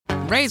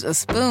raise a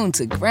spoon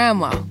to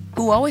Grandma,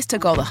 who always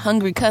took all the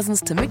hungry cousins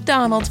to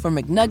McDonald's for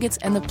McNuggets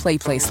and the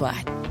Play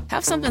Slide.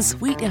 Have something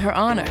sweet in her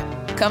honor.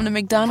 Come to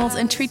McDonald's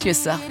and treat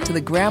yourself to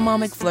the Grandma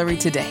McFlurry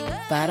today.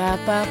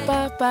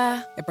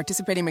 Ba-da-ba-ba-ba. At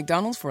participating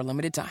McDonald's for a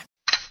limited time.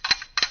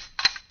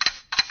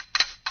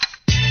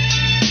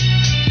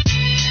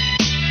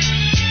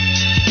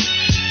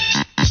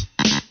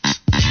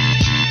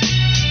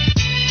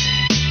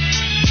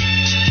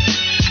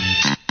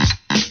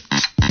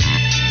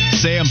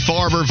 Sam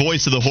Farber,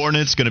 voice of the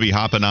Hornets, going to be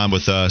hopping on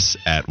with us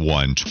at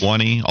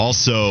 1:20.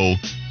 Also,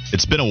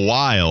 it's been a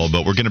while,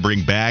 but we're going to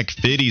bring back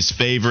Fitty's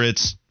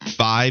favorites,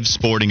 5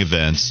 sporting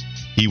events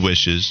he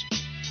wishes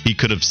he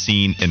could have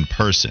seen in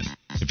person.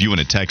 If you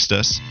want to text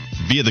us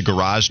via the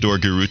Garage Door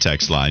Guru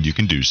text line, you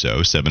can do so,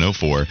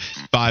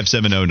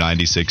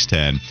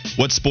 704-570-9610.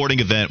 What sporting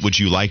event would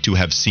you like to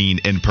have seen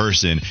in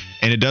person?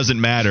 And it doesn't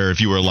matter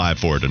if you were alive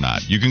for it or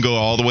not. You can go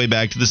all the way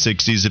back to the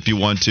 60s if you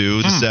want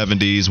to, the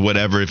 70s,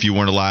 whatever, if you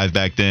weren't alive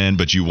back then,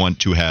 but you want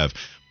to have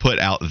put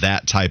out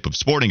that type of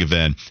sporting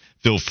event.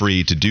 Feel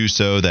free to do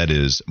so. That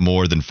is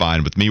more than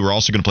fine with me. We're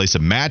also going to play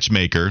some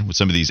matchmaker with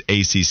some of these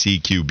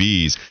ACC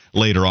QBs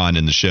later on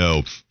in the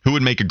show. Who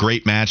would make a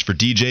great match for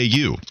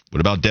DJU? What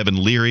about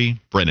Devin Leary,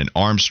 Brennan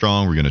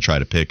Armstrong? We're going to try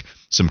to pick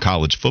some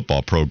college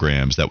football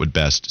programs that would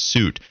best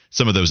suit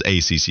some of those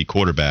ACC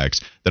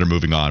quarterbacks that are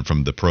moving on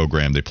from the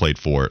program they played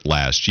for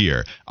last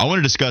year. I want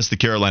to discuss the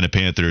Carolina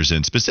Panthers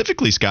and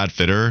specifically Scott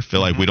Fitterer.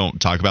 Feel like we don't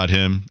talk about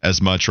him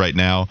as much right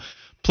now.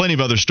 Plenty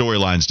of other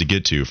storylines to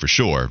get to for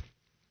sure.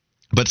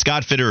 But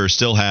Scott Fitterer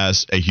still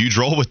has a huge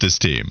role with this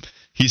team.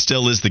 He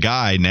still is the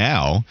guy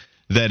now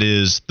that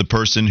is the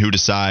person who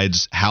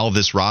decides how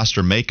this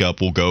roster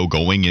makeup will go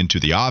going into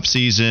the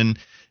offseason,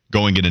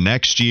 going into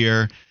next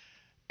year.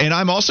 And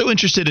I'm also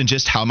interested in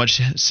just how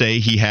much say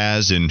he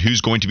has in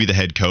who's going to be the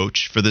head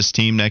coach for this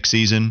team next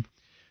season.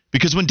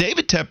 Because when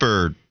David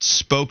Tepper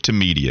spoke to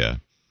media,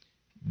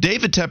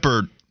 David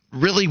Tepper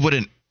really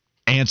wouldn't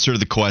answer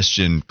the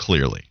question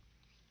clearly.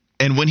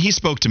 And when he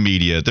spoke to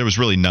media, there was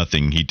really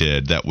nothing he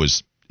did that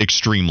was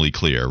extremely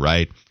clear,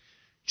 right?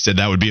 He said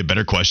that would be a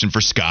better question for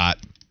Scott.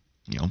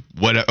 You know,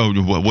 what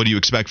do you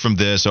expect from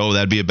this? Oh,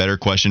 that'd be a better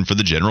question for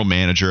the general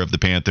manager of the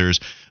Panthers.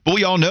 But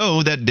we all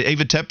know that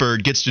David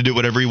Tepper gets to do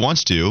whatever he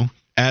wants to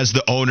as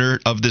the owner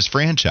of this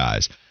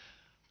franchise.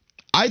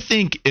 I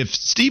think if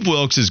Steve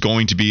Wilks is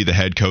going to be the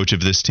head coach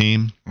of this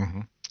team,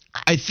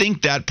 I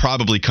think that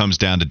probably comes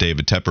down to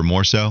David Tepper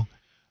more so.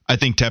 I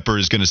think Tepper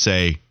is going to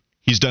say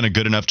he's done a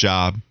good enough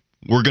job.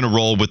 We're going to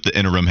roll with the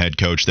interim head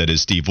coach that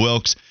is Steve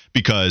Wilks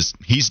because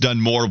he's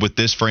done more with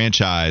this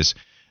franchise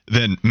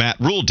than Matt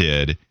Rule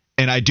did.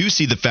 And I do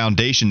see the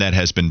foundation that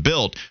has been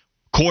built,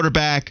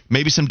 quarterback,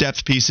 maybe some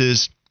depth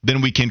pieces, then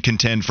we can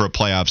contend for a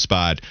playoff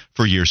spot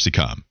for years to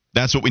come.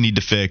 That's what we need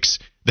to fix.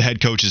 The head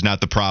coach is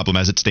not the problem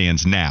as it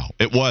stands now.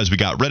 It was. We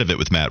got rid of it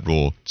with Matt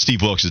Rule.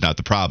 Steve Wilks is not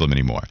the problem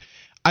anymore.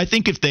 I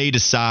think if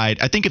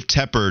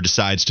Tepper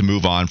decides to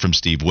move on from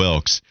Steve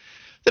Wilks,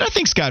 then I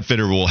think Scott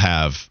Fitterer will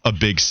have a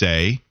big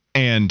say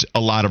and a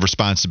lot of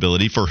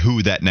responsibility for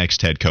who that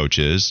next head coach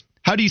is.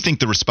 How do you think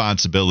the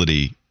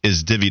responsibility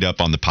is divvied up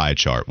on the pie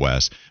chart,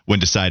 Wes, when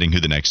deciding who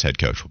the next head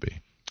coach will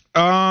be?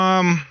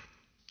 I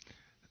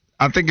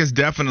think it's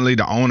definitely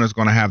the owner's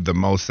going to have the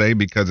most say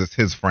because it's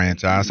his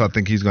franchise. So I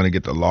think he's going to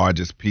get the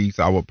largest piece.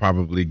 I would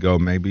probably go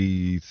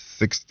maybe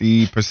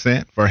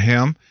 60% for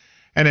him.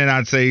 And then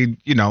I'd say,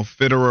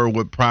 Fitterer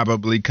would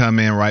probably come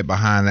in right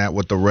behind that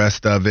with the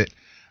rest of it.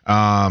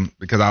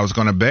 Because I was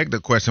going to beg the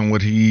question,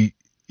 would he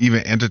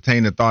even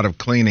entertain the thought of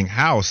cleaning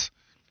house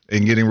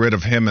and getting rid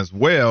of him as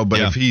well?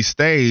 But if he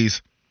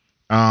stays,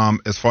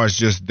 as far as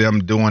just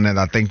them doing it,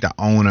 I think the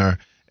owner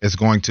is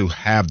going to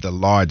have the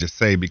largest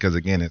say because,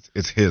 again,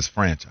 it's his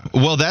franchise.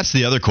 Well, that's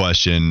the other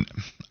question.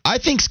 I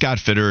think Scott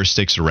Fitterer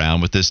sticks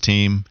around with this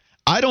team.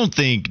 I don't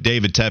think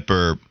David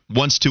Tepper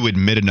wants to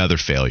admit another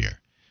failure,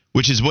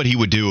 which is what he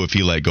would do if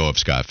he let go of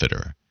Scott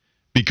Fitterer.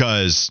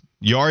 Because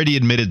you already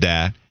admitted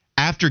that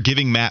after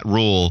giving Matt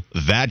Rule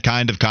that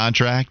kind of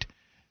contract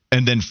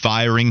and then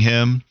firing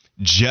him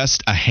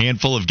just a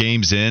handful of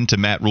games into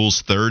Matt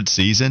Rule's third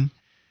season,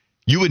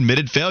 you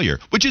admitted failure,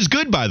 which is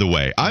good, by the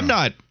way. I'm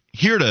not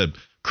here to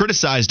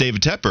criticize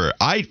David Tepper.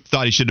 I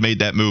thought he should have made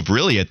that move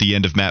really at the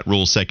end of Matt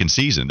Rule's second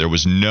season. There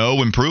was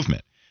no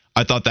improvement.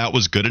 I thought that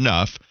was good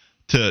enough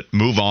to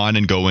move on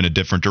and go in a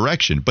different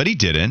direction, but he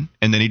didn't,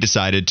 and then he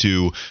decided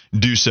to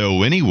do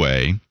so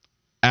anyway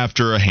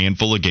after a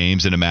handful of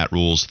games into Matt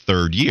Rule's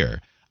third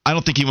year. I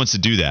don't think he wants to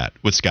do that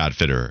with Scott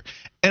Fitterer.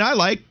 And I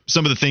like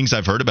some of the things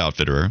I've heard about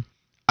Fitterer.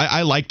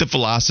 I like the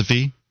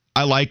philosophy.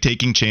 I like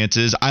taking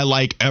chances. I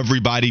like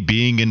everybody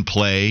being in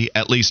play,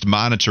 at least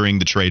monitoring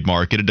the trade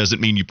market. It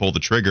doesn't mean you pull the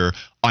trigger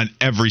on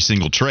every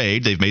single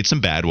trade. They've made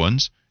some bad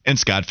ones, and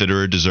Scott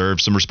Fitterer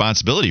deserves some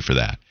responsibility for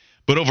that.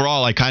 But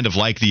overall, I kind of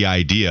like the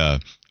idea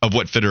of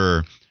what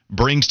Fitterer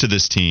brings to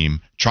this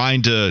team,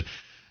 trying to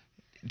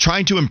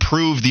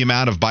improve the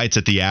amount of bites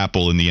at the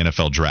apple in the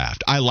NFL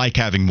draft. I like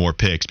having more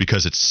picks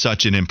because it's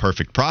such an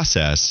imperfect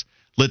process.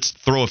 let's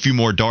throw a few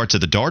more darts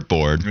at the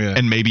dartboard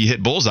and maybe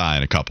hit bullseye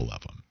on a couple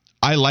of them.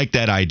 I like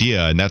that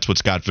idea, and that's what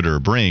Scott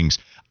Fitterer brings.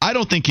 I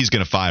don't think he's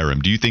going to fire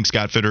him. Do you think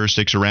Scott Fitterer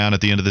sticks around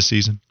at the end of the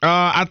season?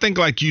 I think,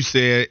 like you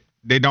said,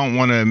 they don't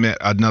want to admit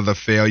another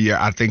failure.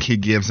 I think he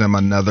gives him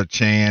another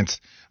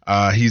chance.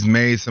 He's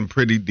made some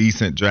pretty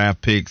decent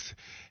draft picks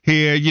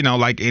here,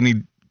 like any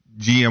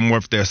GM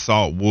worth their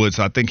salt would.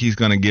 So I think he's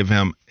going to give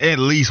him at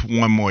least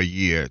one more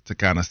year to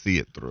kind of see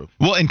it through.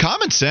 Well, in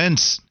common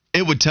sense,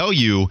 it would tell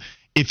you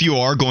if you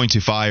are going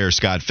to fire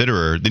Scott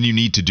Fitterer, then you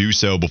need to do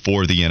so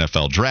before the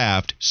NFL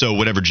draft. So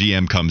whatever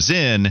GM comes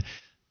in,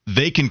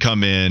 they can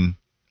come in,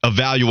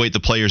 evaluate the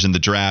players in the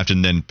draft,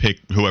 and then pick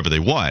whoever they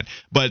want.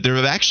 But there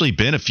have actually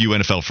been a few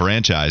NFL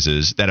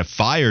franchises that have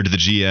fired the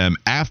GM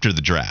after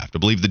the draft. I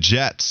believe the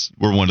Jets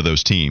were one of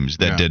those teams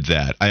that did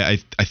that. I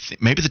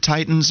think maybe the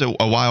Titans a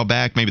while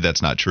back. Maybe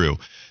that's not true.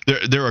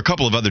 There are a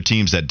couple of other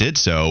teams that did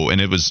so, and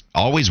it was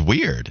always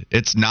weird.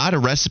 It's not a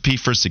recipe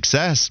for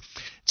success.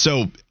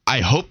 So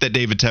I hope that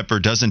David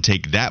Tepper doesn't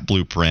take that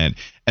blueprint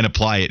and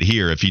apply it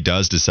here if he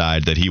does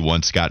decide that he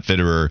wants Scott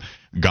Fitterer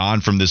gone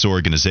from this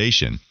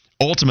organization.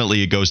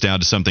 Ultimately, it goes down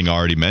to something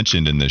already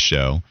mentioned in this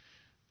show.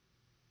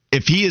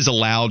 If he is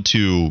allowed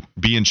to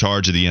be in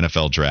charge of the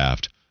NFL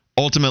draft,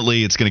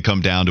 ultimately it's going to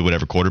come down to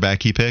whatever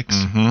quarterback he picks.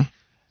 Mm-hmm.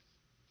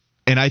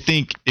 And I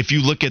think if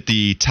you look at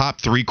the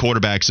top 3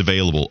 quarterbacks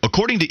available,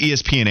 according to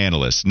ESPN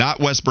analysts, not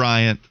Wes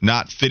Bryant,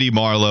 not Fitty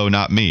Marlowe,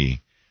 not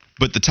me,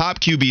 but the top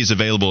QBs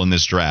available in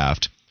this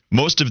draft,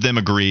 most of them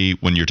agree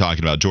when you're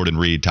talking about Jordan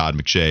Reed, Todd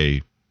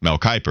McShay, Mel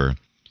Kiper.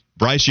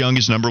 Bryce Young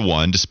is number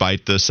 1,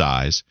 despite the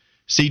size.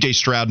 C.J.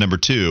 Stroud, number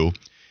 2.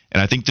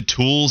 And I think the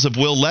tools of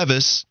Will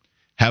Levis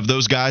have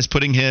those guys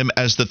putting him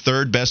as the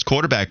 3rd best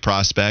quarterback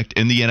prospect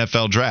in the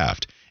NFL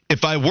draft.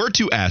 If I were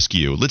to ask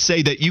you, let's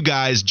say that you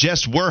guys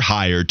just were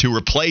hired to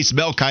replace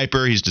Mel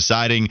Kiper. He's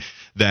deciding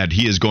that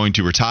he is going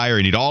to retire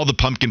and eat all the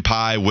pumpkin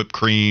pie, whipped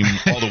cream,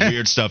 all the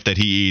weird stuff that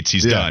he eats.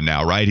 He's done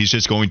now, right? He's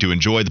just going to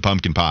enjoy the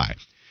pumpkin pie.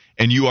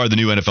 And you are the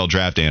new NFL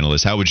draft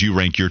analyst. How would you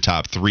rank your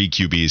top 3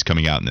 QBs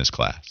coming out in this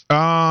class?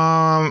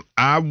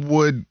 I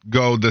would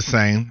go the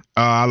same.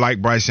 I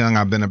like Bryce Young.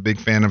 I've been a big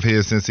fan of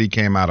his since he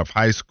came out of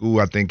high school.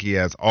 I think he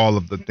has all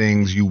of the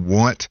things you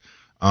want.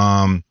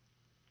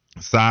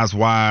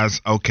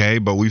 Size-wise, okay,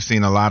 but we've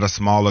seen a lot of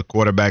smaller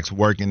quarterbacks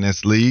work in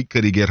this league.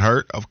 Could he get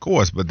hurt? Of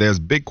course, but there's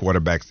big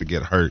quarterbacks that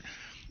get hurt.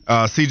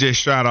 C.J.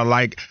 Stroud, I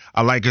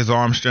like his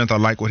arm strength. I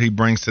like what he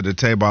brings to the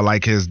table. I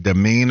like his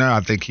demeanor.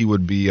 I think he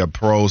would be a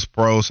pro's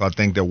pro, so I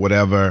think that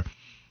whatever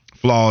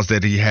flaws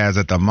that he has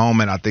at the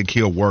moment, I think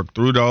he'll work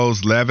through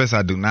those. Levis,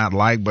 I do not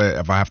like, but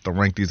if I have to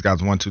rank these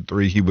guys 1, 2,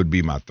 3, he would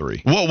be my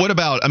 3. Well, what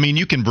about,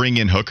 you can bring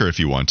in Hooker if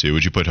you want to.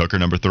 Would you put Hooker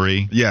number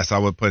 3? Yes, I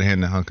would put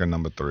Hendon Hooker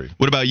number 3.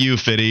 What about you,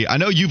 Fitty? I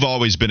know you've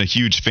always been a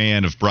huge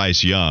fan of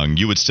Bryce Young.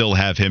 You would still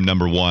have him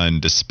number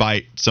 1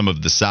 despite some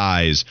of the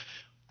size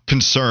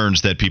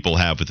concerns that people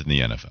have within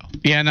the NFL.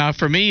 Yeah, no,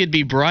 for me, it'd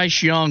be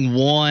Bryce Young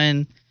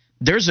 1.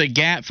 There's a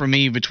gap for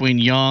me between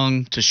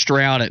Young to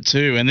Stroud at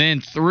 2. And then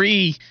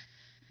 3...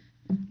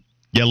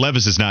 Yeah,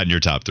 Levis is not in your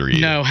top 3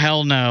 either. No,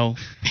 hell no.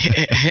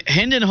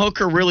 Hendon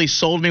Hooker really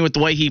sold me with the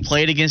way he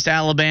played against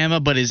Alabama,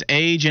 but his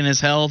age and his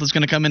health is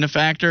going to come into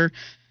factor.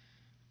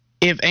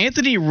 If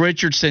Anthony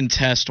Richardson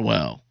tests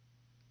well,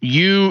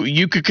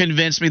 you could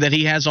convince me that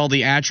he has all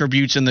the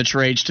attributes and the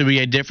traits to be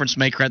a difference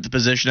maker at the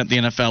position at the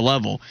NFL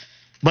level.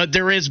 But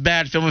there is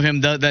bad film of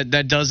him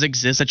that does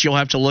exist that you'll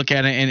have to look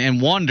at it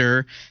and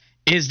wonder,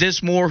 is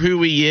this more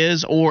who he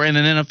is, or in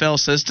an NFL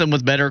system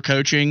with better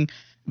coaching,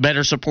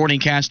 better supporting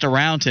cast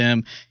around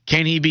him,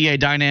 can he be a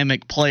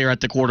dynamic player at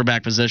the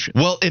quarterback position?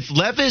 Well, if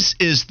Levis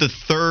is the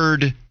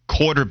 3rd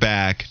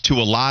quarterback to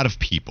a lot of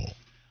people,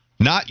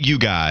 not you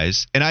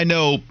guys, and I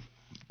know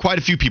quite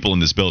a few people in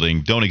this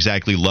building don't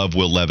exactly love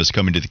Will Levis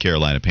coming to the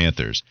Carolina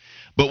Panthers,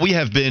 but we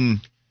have been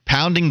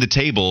pounding the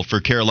table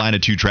for Carolina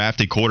to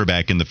draft a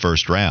quarterback in the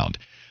 1st round.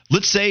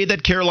 Let's say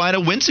that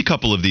Carolina wins a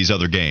couple of these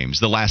other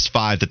games, the last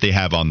 5 that they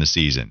have on the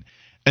season,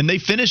 and they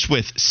finish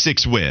with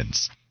 6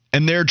 wins.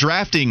 And they're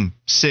drafting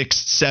 6,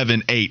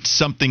 7, 8,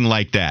 something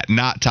like that,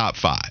 not top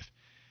 5.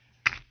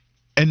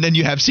 And then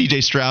you have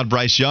C.J. Stroud,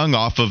 Bryce Young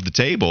off of the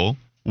table.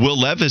 Will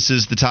Levis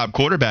is the top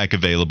quarterback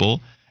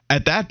available.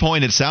 At that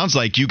point, it sounds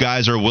like you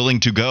guys are willing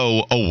to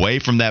go away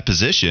from that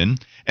position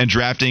and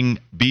drafting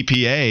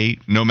BPA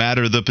no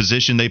matter the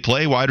position they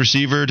play, wide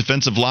receiver,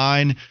 defensive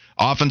line,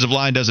 offensive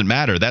line, doesn't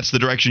matter. That's the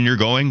direction you're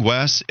going,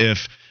 Wes,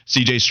 if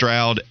C.J.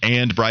 Stroud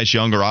and Bryce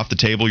Young are off the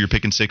table, you're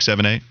picking 6,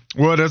 7, 8?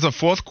 Well, there's a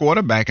 4th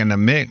quarterback in the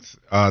mix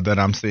that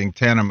I'm seeing,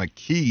 Tanner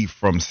McKee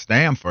from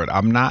Stanford.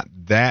 I'm not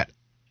that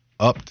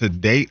up to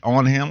date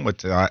on him,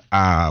 which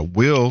I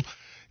will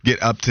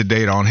get up to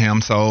date on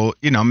him. So,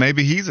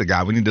 maybe he's a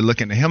guy. We need to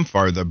look into him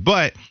further.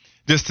 But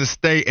just to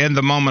stay in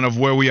the moment of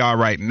where we are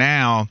right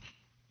now,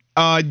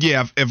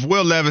 if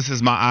Will Levis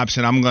is my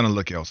option, I'm going to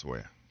look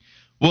elsewhere.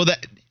 Well,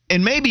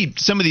 and maybe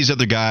some of these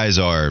other guys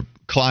are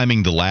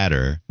climbing the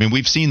ladder. I mean,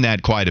 we've seen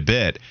that quite a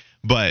bit.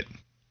 But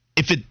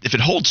if it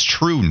holds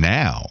true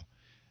now,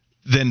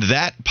 then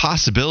that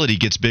possibility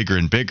gets bigger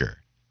and bigger.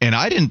 And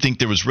I didn't think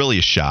there was really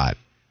a shot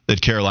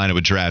that Carolina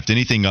would draft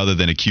anything other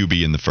than a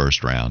QB in the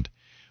first round.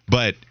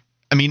 But,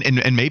 I mean,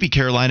 and maybe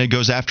Carolina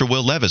goes after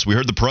Will Levis. We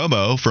heard the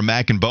promo from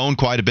Mac and Bone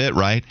quite a bit,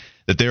 right?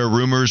 That there are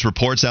rumors,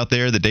 reports out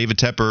there that David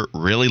Tepper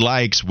really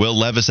likes Will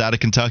Levis out of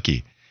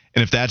Kentucky.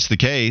 And if that's the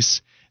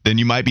case, then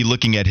you might be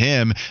looking at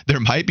him. There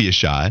might be a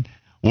shot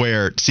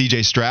where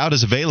C.J. Stroud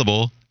is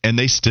available and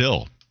they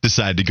still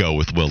decide to go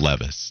with Will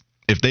Levis.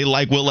 If they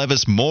like Will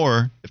Levis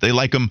more, if they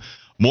like him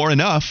more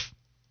enough,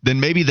 then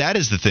maybe that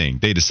is the thing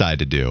they decide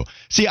to do.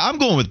 See, I'm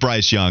going with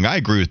Bryce Young. I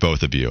agree with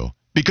both of you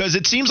because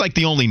it seems like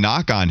the only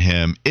knock on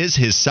him is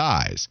his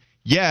size.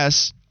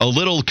 Yes, a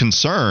little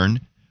concern,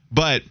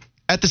 but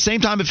at the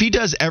same time, if he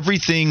does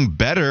everything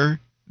better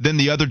than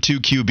the other two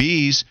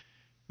QBs,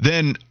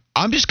 then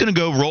I'm just going to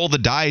go roll the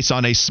dice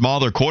on a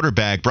smaller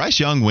quarterback. Bryce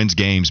Young wins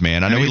games,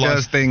 man. I know he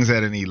does things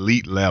at an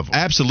elite level.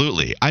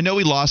 Absolutely. I know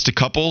he lost a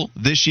couple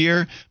this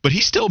year, but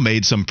he still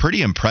made some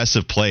pretty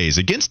impressive plays.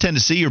 Against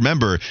Tennessee,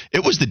 remember,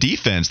 it was the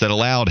defense that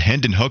allowed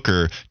Hendon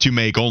Hooker to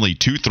make only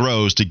 2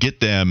 throws to get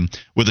them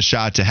with a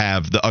shot to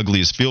have the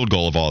ugliest field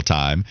goal of all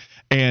time.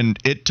 And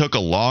it took a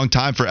long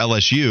time for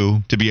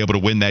LSU to be able to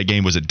win that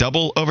game. Was it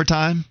double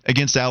overtime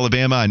against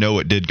Alabama? I know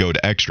it did go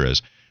to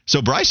extras.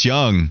 So Bryce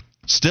Young,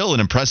 still an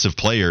impressive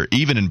player,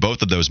 even in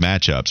both of those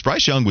matchups.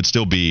 Bryce Young would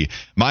still be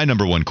my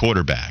number one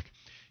quarterback.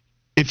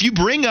 If you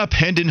bring up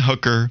Hendon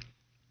Hooker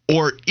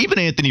or even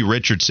Anthony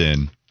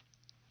Richardson,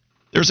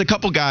 there's a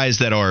couple guys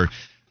that are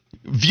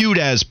viewed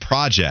as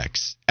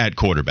projects at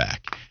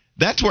quarterback.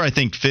 That's where I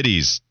think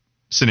Fitty's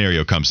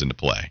scenario comes into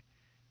play.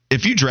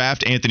 If you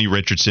draft Anthony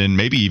Richardson,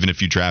 maybe even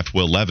if you draft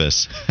Will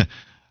Levis,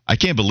 I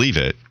can't believe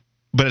it,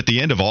 but at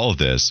the end of all of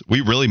this,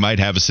 we really might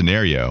have a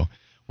scenario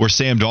where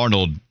Sam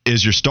Darnold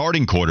is your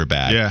starting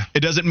quarterback. Yeah.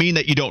 It doesn't mean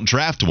that you don't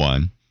draft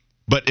one,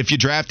 but if you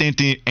draft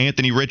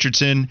Anthony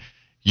Richardson,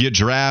 you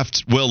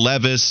draft Will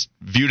Levis,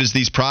 viewed as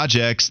these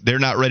projects, they're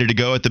not ready to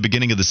go at the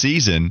beginning of the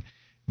season.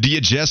 Do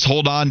you just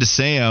hold on to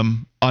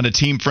Sam on a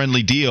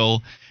team-friendly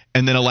deal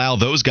and then allow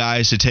those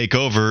guys to take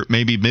over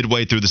maybe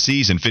midway through the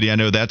season? Fitty, I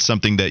know that's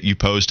something that you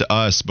posed to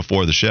us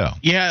before the show.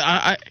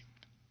 Yeah,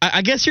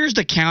 I guess here's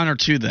the counter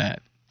to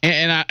that.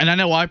 And I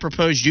know I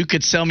proposed you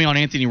could sell me on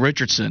Anthony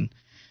Richardson.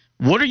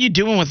 What are you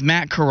doing with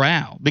Matt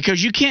Corral?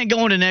 Because you can't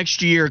go into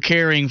next year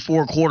carrying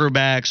 4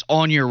 quarterbacks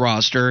on your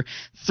roster.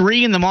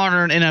 3 in the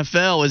modern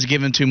NFL is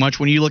given too much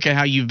when you look at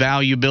how you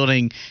value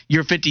building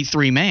your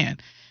 53-man.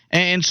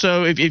 And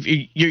so if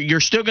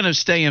you're still going to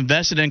stay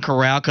invested in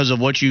Corral because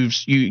of what you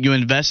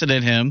invested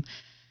in him,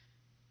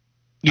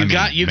 you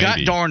got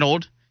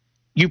Darnold.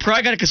 You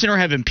probably got to consider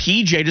having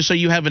PJ just so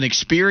you have an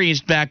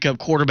experienced backup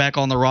quarterback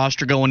on the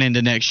roster going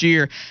into next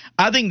year.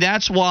 I think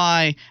that's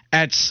why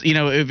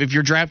if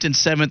you're drafting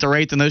 7th or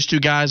 8th and those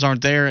 2 guys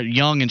aren't there,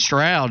 Young and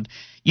Stroud,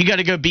 you got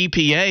to go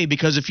BPA,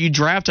 because if you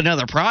draft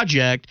another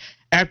project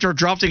after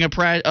drafting a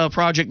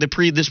project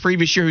this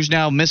previous year who's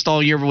now missed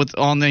all year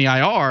on the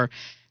IR,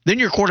 then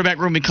your quarterback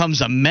room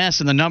becomes a mess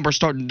and the numbers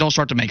don't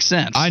start to make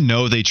sense. I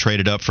know they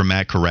traded up for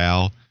Matt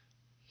Corral.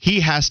 He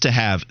has to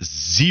have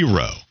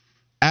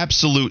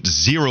absolute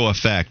zero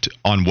effect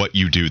on what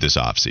you do this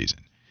offseason.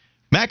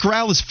 Matt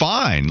Corral is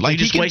fine. Like,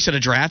 you just wasted a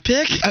draft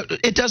pick?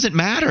 It doesn't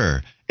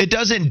matter. It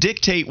doesn't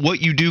dictate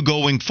what you do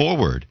going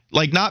forward.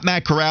 Like, not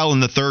Matt Corral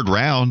in the 3rd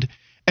round.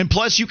 And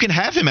plus, you can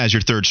have him as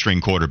your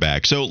 3rd-string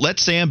quarterback. So let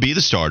Sam be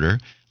the starter.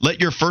 Let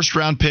your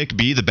 1st-round pick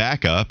be the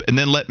backup. And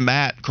then let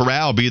Matt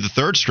Corral be the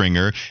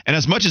 3rd-stringer. And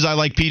as much as I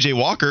like P.J.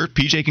 Walker,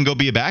 P.J. can go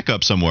be a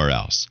backup somewhere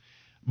else.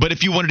 But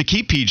if you wanted to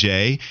keep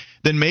P.J.,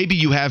 then maybe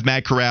you have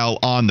Matt Corral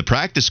on the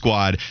practice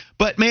squad.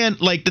 But, man,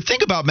 like, the thing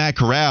about Matt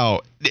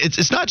Corral,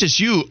 it's not just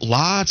you.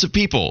 Lots of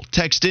people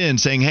text in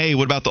saying, hey,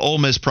 what about the Ole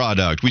Miss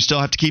product? We still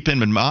have to keep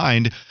him in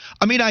mind.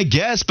 I mean, I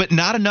guess, but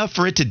not enough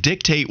for it to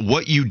dictate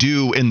what you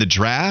do in the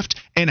draft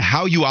and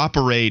how you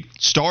operate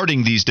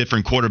starting these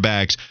different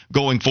quarterbacks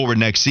going forward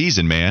next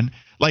season, man.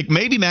 Like,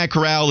 maybe Matt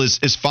Corral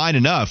is fine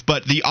enough,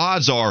 but the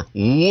odds are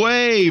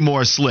way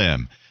more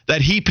slim that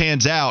he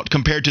pans out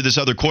compared to this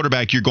other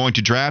quarterback you're going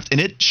to draft,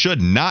 and it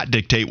should not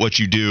dictate what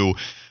you do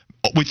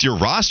with your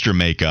roster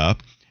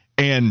makeup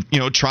and,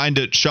 trying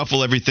to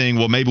shuffle everything.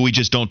 Well, maybe we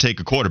just don't take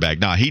a quarterback.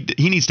 Nah, he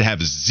needs to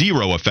have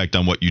zero effect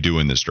on what you do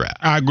in this draft.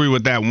 I agree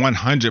with that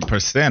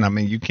 100%. I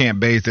mean, you can't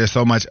base, there's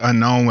so much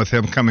unknown with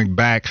him coming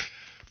back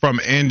from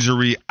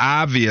injury.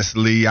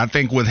 Obviously, I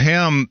think with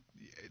him,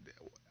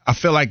 I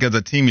feel like as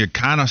a team, you're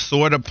kind of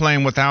sort of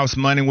playing with house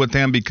money with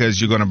him,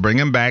 because you're going to bring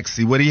him back,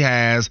 see what he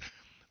has,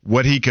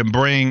 what he can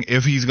bring,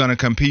 if he's going to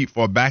compete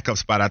for a backup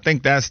spot. I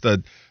think that's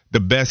the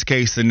best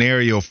case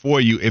scenario for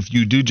you if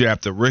you do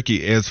draft a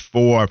rookie, is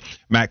for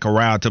Matt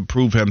Corral to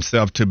prove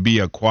himself to be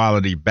a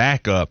quality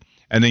backup,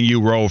 and then you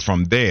roll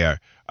from there.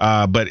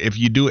 But if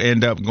you do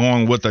end up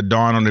going with a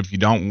Darnold, if you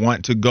don't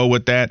want to go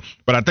with that,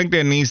 but I think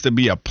there needs to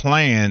be a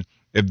plan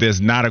if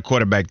there's not a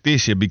quarterback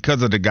this year,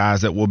 because of the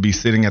guys that will be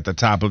sitting at the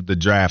top of the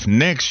draft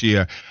next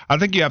year. I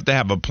think you have to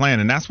have a plan,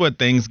 and that's where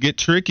things get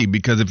tricky,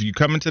 because if you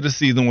come into the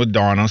season with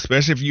Darnold,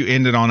 especially if you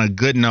ended on a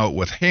good note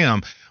with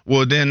him,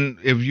 Well, then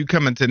if you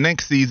come into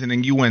next season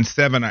and you win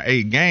 7 or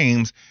 8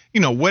 games,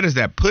 where does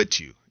that put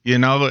you?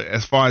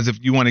 As far as if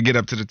you want to get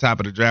up to the top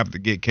of the draft to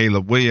get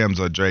Caleb Williams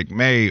or Drake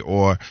May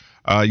or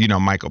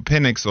Michael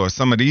Penix or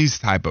some of these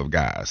type of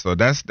guys. So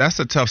that's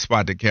a tough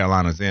spot that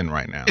Carolina's in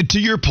right now. To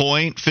your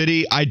point,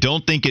 Fitty, I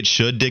don't think it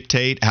should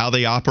dictate how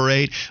they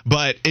operate,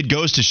 but it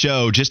goes to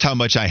show just how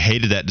much I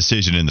hated that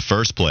decision in the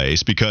first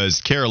place,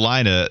 because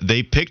Carolina,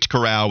 they picked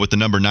Corral with the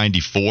number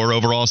 94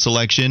 overall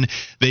selection.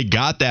 They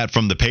got that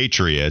from the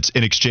Patriots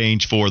in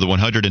exchange for the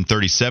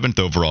 137th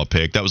overall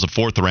pick. That was a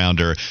 4th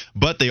rounder,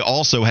 but they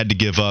also had to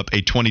give up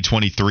a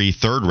 2023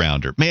 3rd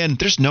rounder. Man,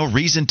 there's no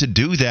reason to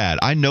do that.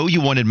 I know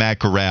you wanted Matt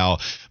Corral,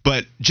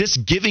 but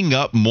just giving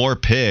up more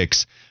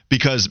picks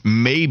because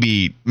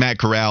maybe Matt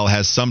Corral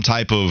has some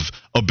type of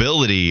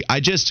ability,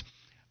 I just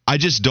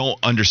don't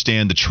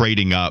understand the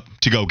trading up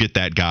to go get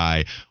that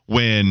guy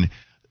when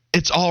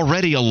it's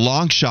already a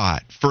long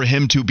shot for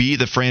him to be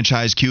the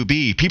franchise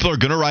QB. People are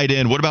going to write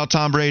in, what about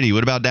Tom Brady?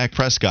 What about Dak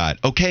Prescott?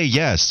 Okay,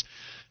 yes.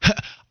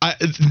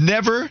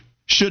 Never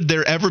should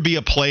there ever be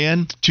a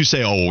plan to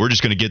say, oh, we're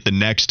just going to get the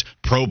next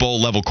Pro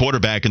Bowl level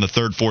quarterback in the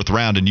 3rd, 4th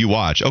round and you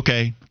watch.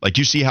 Okay. Like,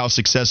 you see how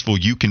successful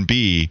you can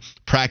be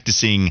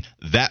practicing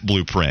that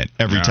blueprint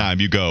every time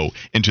you go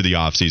into the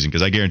offseason,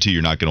 because I guarantee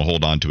you're not going to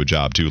hold on to a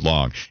job too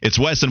long. It's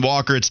Wes and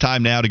Walker. It's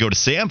time now to go to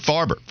Sam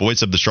Farber,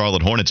 voice of the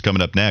Charlotte Hornets,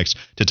 coming up next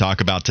to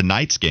talk about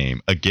tonight's game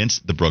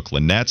against the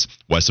Brooklyn Nets.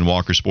 Wes and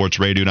Walker, Sports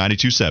Radio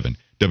 92.7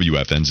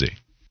 WFNZ.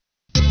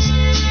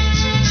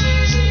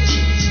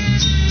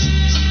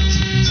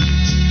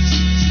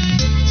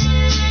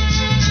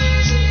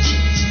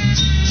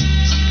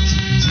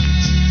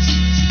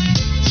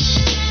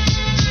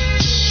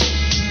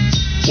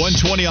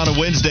 1:20 on a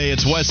Wednesday.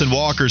 It's Wes and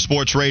Walker,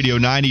 Sports Radio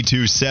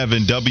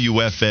 92.7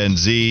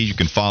 WFNZ. You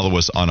can follow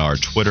us on our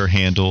Twitter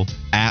handle,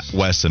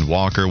 @Wes and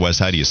Walker. Wes,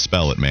 how do you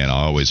spell it, man?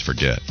 I always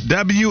forget.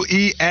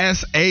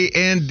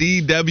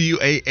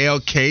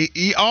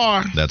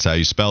 WESANDWALKER. That's how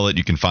you spell it.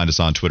 You can find us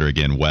on Twitter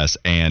again, Wes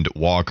and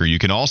Walker. You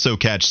can also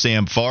catch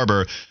Sam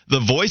Farber, the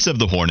voice of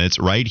the Hornets,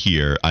 right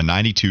here on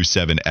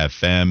 92.7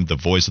 FM. The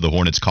voice of the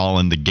Hornets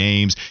calling the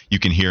games. You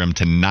can hear him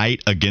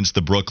tonight against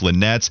the Brooklyn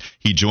Nets.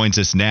 He joins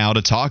us now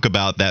to talk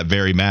about that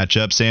very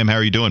matchup. Sam, how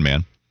are you doing,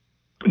 man?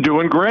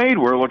 Doing great.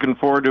 We're looking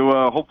forward to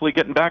hopefully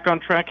getting back on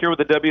track here with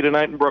a W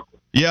tonight in Brooklyn.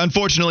 Yeah,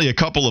 unfortunately, a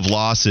couple of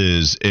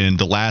losses in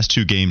the last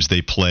 2 games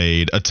they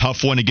played. A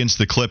tough one against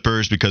the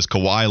Clippers because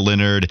Kawhi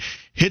Leonard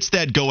hits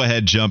that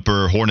go-ahead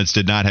jumper. Hornets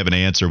did not have an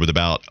answer with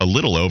about a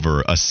little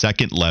over a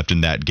second left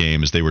in that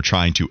game as they were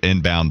trying to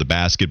inbound the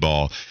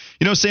basketball.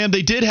 Sam,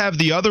 they did have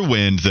the other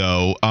win,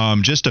 though,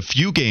 just a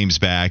few games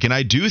back, and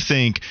I do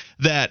think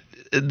that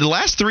the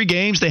last 3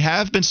 games, they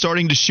have been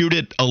starting to shoot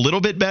it a little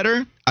bit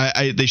better.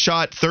 They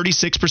shot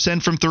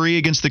 36% from 3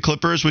 against the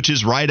Clippers, which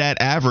is right at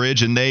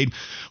average, and they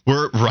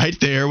were right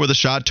there with a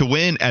shot to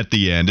win at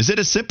the end. Is it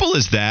as simple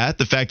as that,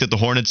 the fact that the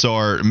Hornets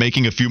are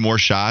making a few more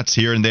shots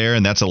here and there,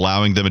 and that's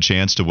allowing them a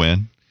chance to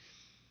win?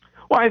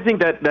 Well, I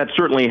think that's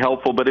certainly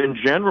helpful, but in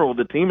general,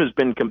 the team has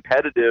been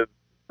competitive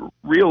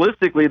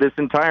realistically this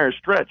entire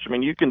stretch. I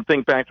mean, you can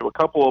think back to a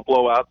couple of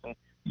blowouts, and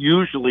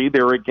usually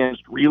they're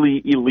against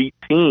really elite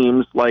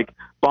teams like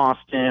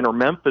Boston or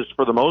Memphis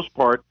for the most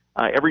part.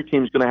 Every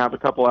team's going to have a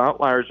couple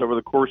outliers over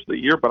the course of the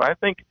year, but I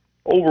think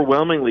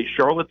overwhelmingly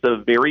Charlotte's a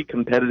very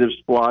competitive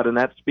squad, and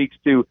that speaks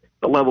to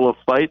the level of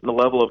fight and the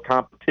level of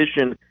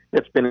competition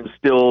that's been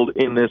instilled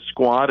in this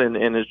squad and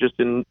is just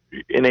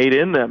innate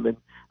in them. And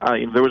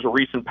there was a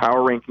recent power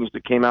rankings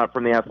that came out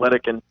from the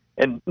Athletic, and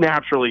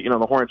naturally,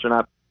 the Hornets are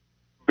not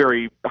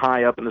very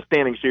high up in the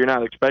standings, so you're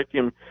not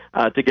expecting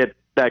them to get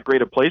that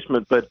great a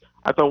placement. But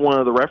I thought one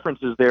of the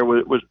references there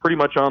was pretty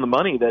much on the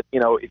money that,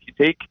 if you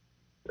take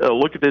a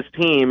look at this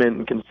team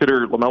and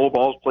consider LaMelo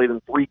Ball's played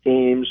in 3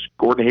 games,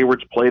 Gordon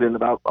Hayward's played in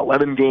about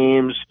 11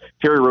 games,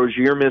 Terry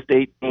Rozier missed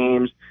 8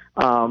 games.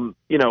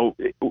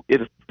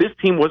 If this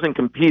team wasn't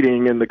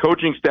competing and the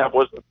coaching staff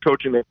wasn't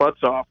coaching their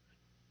butts off,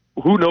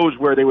 who knows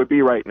where they would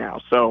be right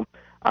now. So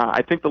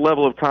I think the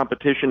level of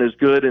competition is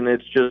good, and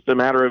it's just a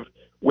matter of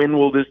when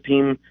will this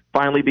team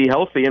finally be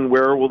healthy and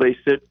where will they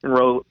sit in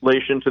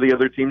relation to the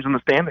other teams in the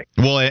standing?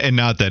 Well, and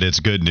not that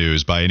it's good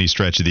news by any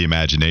stretch of the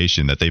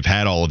imagination that they've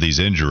had all of these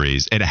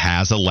injuries. It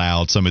has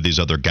allowed some of these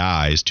other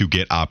guys to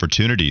get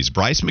opportunities.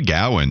 Bryce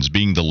McGowan's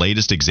being the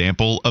latest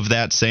example of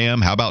that,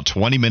 Sam. How about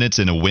 20 minutes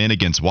in a win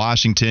against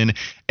Washington,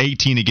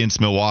 18 against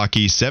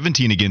Milwaukee,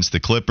 17 against the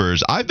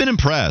Clippers? I've been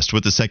impressed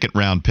with the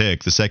second-round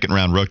pick, the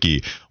second-round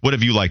rookie. What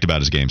have you liked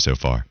about his game so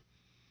far?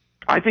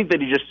 I think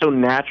that he just so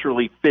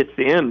naturally fits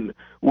in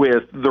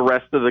with the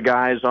rest of the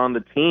guys on the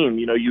team.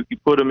 You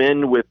put him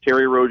in with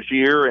Terry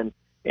Rozier, and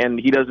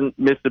he doesn't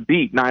miss a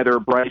beat, neither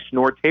Bryce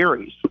nor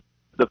Terry. So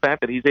the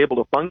fact that he's able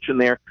to function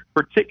there,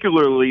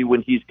 particularly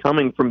when he's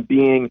coming from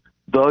being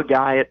the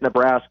guy at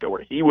Nebraska,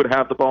 where he would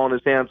have the ball in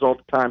his hands all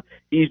the time,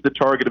 he's the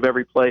target of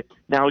every play,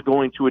 now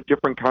going to a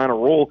different kind of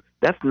role,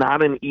 that's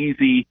not an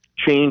easy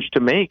change to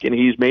make, and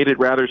he's made it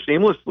rather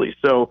seamlessly.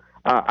 So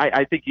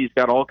I think he's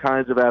got all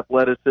kinds of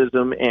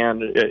athleticism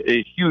and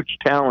a huge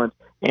talent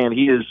and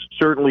he is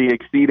certainly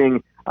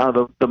exceeding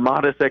the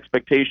modest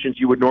expectations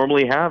you would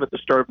normally have at the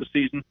start of the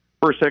season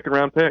for a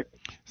second-round pick.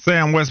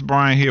 Sam, West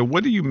Bryan here.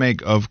 What do you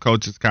make of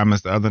Coach's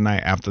comments the other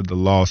night after the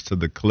loss to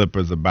the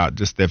Clippers about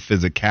just their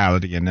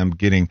physicality and them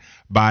getting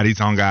bodies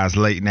on guys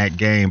late in that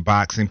game,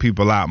 boxing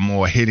people out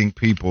more, hitting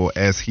people,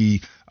 as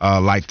he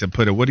liked to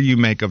put it? What do you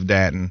make of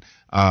that, and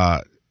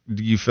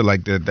do you feel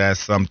like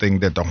that's something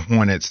that the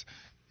Hornets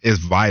is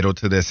vital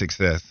to their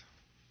success?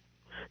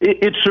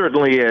 It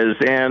certainly is,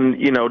 and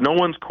no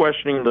one's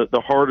questioning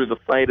the heart of the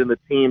fight in the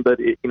team. But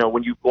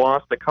when you've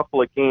lost a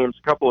couple of games,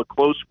 a couple of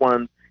close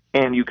ones,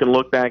 and you can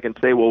look back and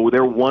say, well,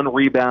 they're one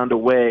rebound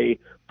away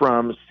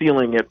from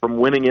sealing it, from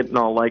winning it in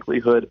all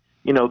likelihood.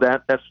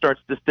 That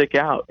starts to stick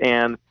out.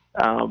 And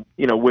when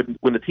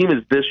the team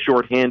is this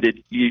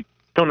shorthanded, you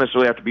don't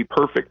necessarily have to be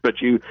perfect,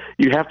 but you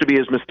have to be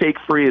as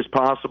mistake-free as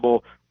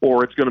possible,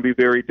 or it's going to be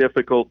very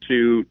difficult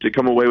to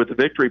come away with a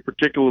victory,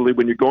 particularly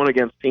when you're going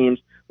against teams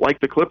like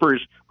the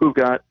Clippers, who've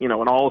got an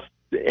all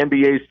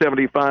NBA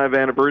 75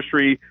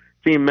 anniversary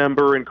team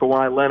member and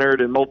Kawhi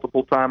Leonard and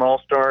multiple-time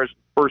All-Stars,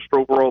 first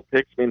overall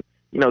picks. I mean,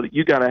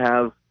 you got to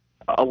have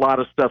a lot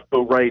of stuff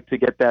go right to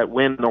get that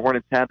win. The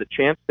Hornets had the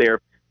chance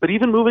there. But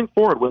even moving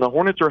forward, when the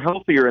Hornets are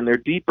healthier and they're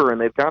deeper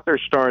and they've got their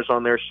stars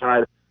on their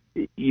side,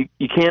 you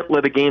can't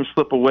let a game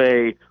slip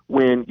away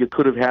when you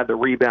could have had the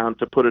rebound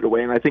to put it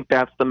away. And I think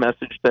that's the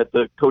message that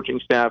the coaching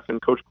staff and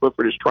Coach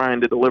Clifford is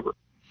trying to deliver.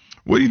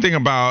 What do you think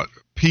about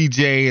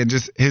PJ and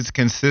just his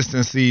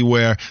consistency,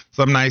 where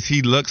some nights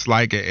he looks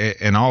like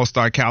an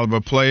all-star caliber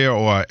player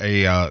or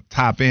a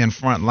top-end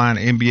front-line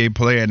NBA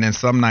player, and then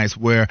some nights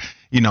where,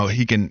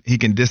 he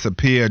can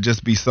disappear,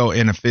 just be so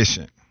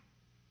inefficient?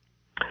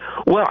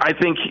 Well, I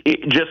think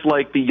just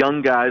like the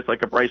young guys,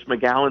 like a Bryce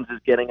McGowan's,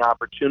 is getting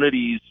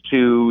opportunities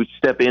to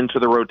step into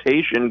the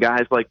rotation,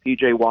 guys like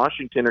P.J.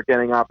 Washington are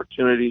getting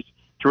opportunities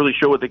to really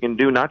show what they can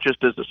do, not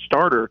just as a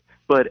starter,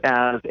 but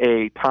as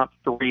a top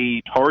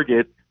 3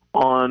 target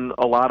on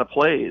a lot of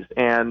plays.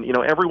 And,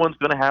 everyone's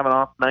going to have an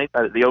off night.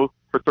 The 0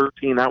 for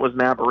 13, that was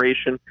an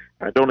aberration.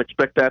 I don't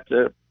expect that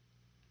to,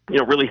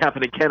 really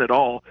happen again at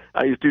all.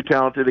 He's too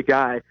talented a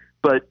guy.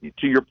 But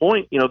to your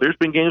point, there's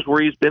been games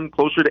where he's been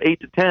closer to 8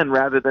 to 10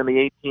 rather than the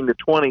 18 to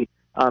 20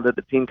 that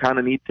the team kind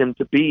of needs him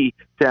to be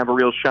to have a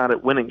real shot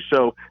at winning.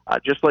 So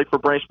just like for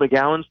Bryce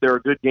McGowan's, there are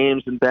good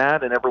games and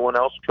bad, and everyone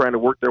else trying to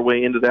work their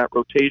way into that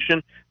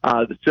rotation.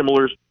 The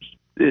similar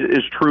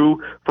is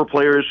true for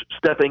players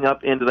stepping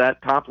up into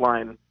that top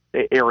line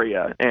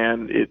area,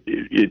 and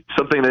it's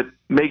something that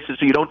makes it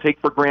so you don't take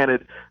for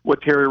granted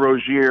what Terry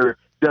Rozier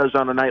does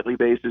on a nightly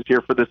basis here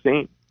for this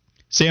team.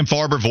 Sam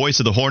Farber, voice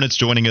of the Hornets,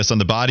 joining us on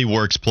the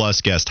Bodyworks Plus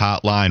guest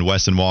hotline.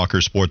 Weston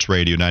Walker, Sports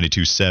Radio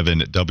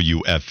 92.7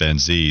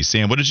 WFNZ.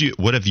 Sam,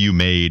 what have you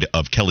made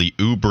of Kelly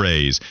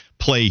Oubre's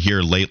play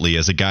here lately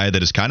as a guy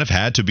that has kind of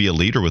had to be a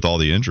leader with all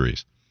the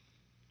injuries?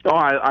 Oh,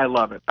 I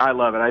love it. I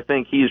love it. I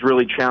think he's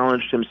really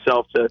challenged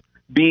himself to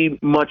be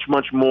much,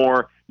 much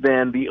more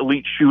than the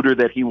elite shooter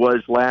that he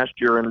was last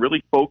year, and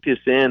really focus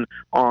in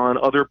on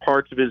other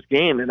parts of his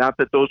game. And not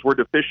that those were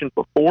deficient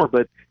before,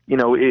 but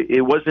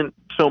it wasn't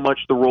so much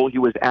the role he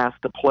was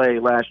asked to play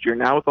last year.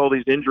 Now with all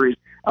these injuries,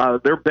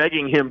 they're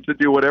begging him to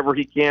do whatever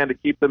he can to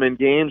keep them in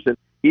games, and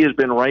he has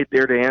been right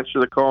there to answer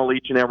the call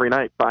each and every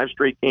night. 5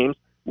 straight games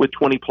with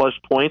 20-plus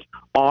points,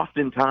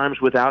 oftentimes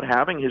without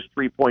having his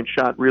three-point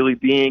shot really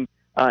being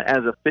as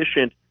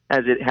efficient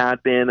as it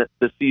had been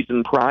the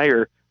season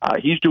prior.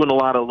 He's doing a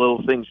lot of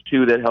little things,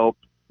 too, that help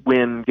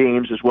win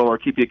games as well, or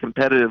keep you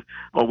competitive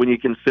when you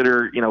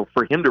consider,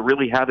 for him to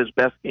really have his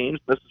best games.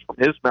 This is from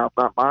his mouth,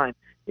 not mine.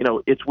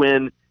 It's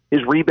when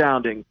his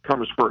rebounding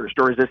comes first,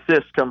 or his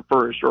assists come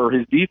first, or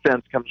his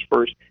defense comes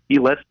first. He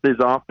lets his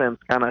offense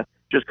kind of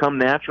just come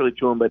naturally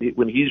to him, but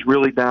when he's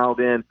really dialed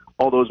in,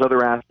 all those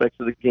other aspects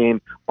of the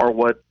game are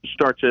what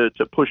start to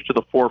push to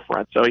the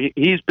forefront. So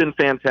he's been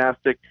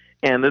fantastic.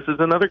 And this is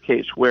another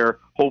case where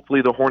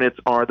hopefully the Hornets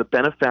are the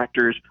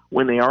benefactors,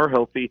 when they are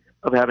healthy,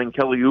 of having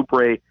Kelly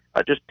Oubre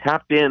just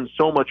tapped in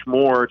so much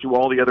more to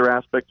all the other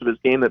aspects of his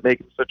game that make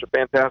him such a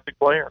fantastic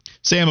player.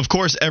 Sam, of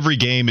course, every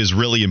game is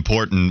really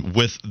important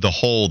with the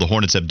hole the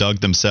Hornets have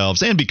dug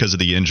themselves, and because of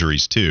the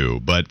injuries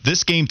too. But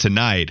this game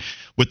tonight,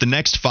 with the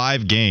next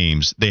 5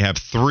 games, they have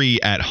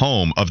 3 at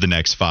home of the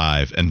next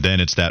 5, and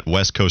then it's that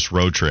West Coast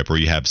road trip where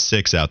you have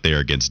 6 out there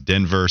against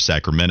Denver,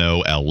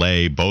 Sacramento,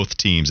 L.A., both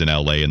teams in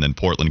L.A., and then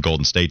Portland,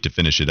 Golden State to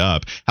finish it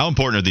up. How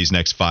important are these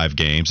next 5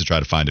 games to try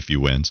to find a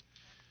few wins?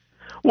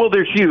 Well,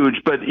 they're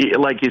huge, but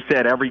like you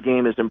said, every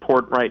game is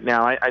important right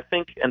now. I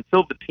think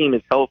until the team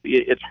is healthy,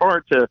 it's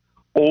hard to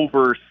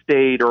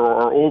overstate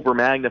or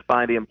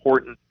over-magnify the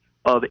importance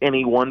of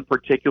any one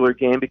particular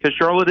game, because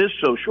Charlotte is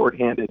so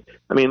shorthanded.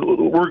 I mean,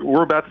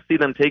 we're about to see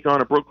them take on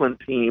a Brooklyn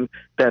team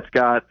that's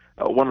got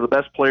one of the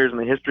best players in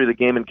the history of the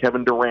game in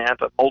Kevin Durant,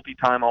 a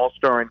multi-time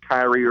All-Star in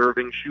Kyrie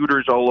Irving,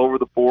 shooters all over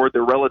the board.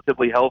 They're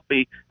relatively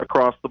healthy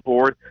across the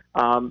board.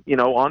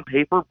 On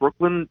paper,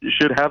 Brooklyn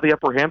should have the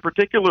upper hand,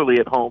 particularly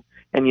at home.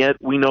 And yet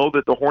we know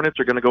that the Hornets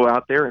are going to go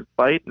out there and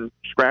fight and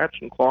scratch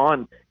and claw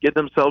and get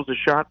themselves a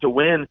shot to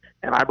win.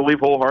 And I believe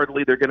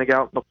wholeheartedly they're going to get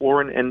out on the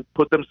floor and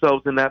put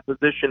themselves in that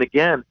position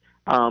again.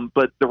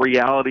 But the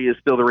reality is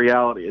still the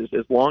reality.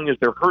 As long as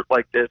they're hurt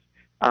like this,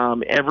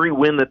 every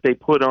win that they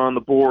put on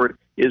the board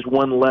is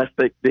one less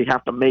that they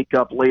have to make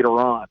up later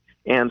on.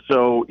 And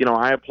so,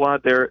 I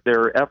applaud their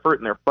effort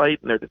and their fight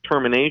and their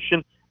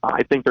determination.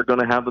 I think they're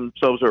going to have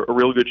themselves a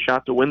real good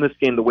shot to win this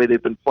game the way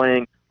they've been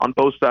playing on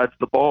both sides of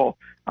the ball.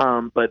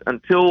 But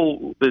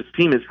until this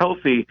team is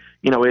healthy,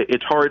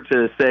 it's hard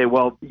to say,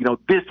 well,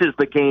 this is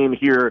the game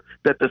here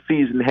that the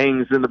season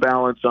hangs in the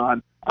balance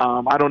on.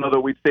 I don't know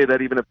that we'd say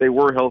that even if they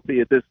were healthy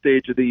at this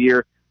stage of the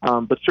year.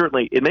 But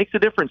certainly it makes a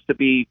difference to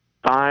be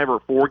 5 or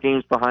 4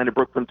 games behind a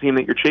Brooklyn team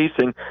that you're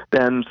chasing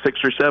than 6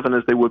 or 7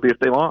 as they would be if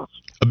they lost.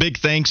 A big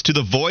thanks to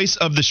the voice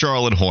of the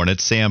Charlotte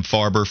Hornets, Sam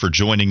Farber, for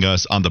joining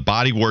us on the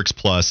Bodyworks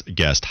Plus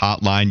guest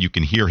hotline. You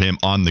can hear him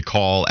on the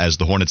call as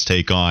the Hornets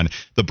take on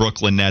the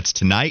Brooklyn Nets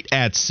tonight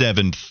at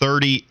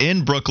 7:30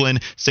 in Brooklyn.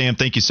 Sam,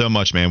 thank you so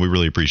much, man. We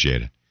really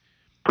appreciate it.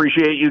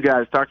 Appreciate you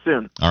guys. Talk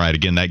soon. All right.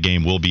 Again, that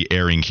game will be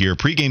airing here.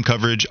 Pre-game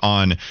coverage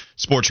on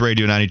Sports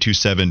Radio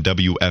 92.7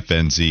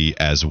 WFNZ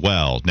as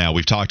well. Now,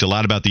 we've talked a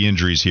lot about the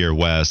injuries here,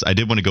 Wes. I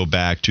did want to go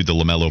back to the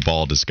LaMelo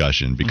Ball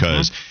discussion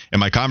because in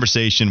my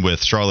conversation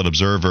with Charlotte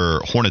Observer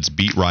Hornets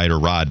beat writer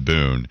Rod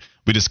Boone,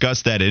 we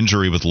discussed that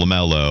injury with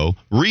LaMelo,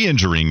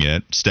 re-injuring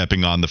it,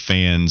 stepping on the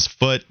fan's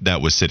foot that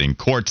was sitting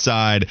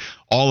courtside.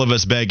 All of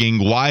us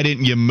begging, why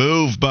didn't you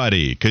move,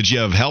 buddy? Could you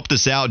have helped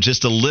us out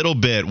just a little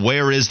bit?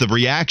 Where is the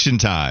reaction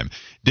time?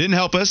 Didn't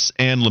help us,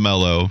 and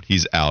LaMelo,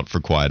 he's out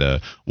for quite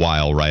a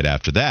while right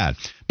after that.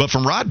 But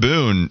from Rod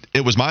Boone,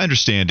 it was my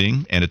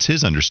understanding, and it's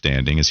his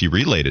understanding as he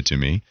relayed it to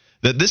me,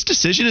 that this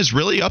decision is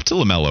really up to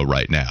LaMelo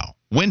right now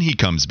when he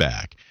comes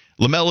back.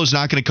 LaMelo's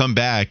not going to come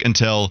back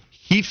until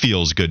he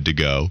feels good to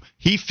go.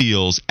 He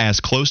feels as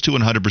close to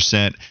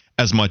 100%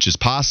 as much as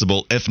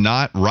possible, if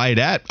not right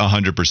at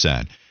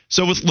 100%.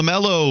 So with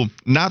LaMelo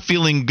not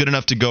feeling good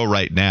enough to go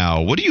right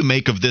now, what do you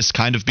make of this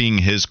kind of being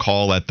his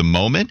call at the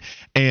moment?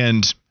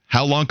 And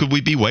how long could we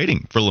be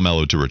waiting for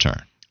LaMelo to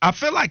return? I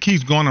feel like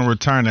he's going to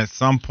return at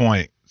some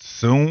point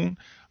soon.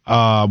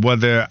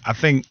 I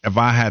think if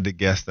I had to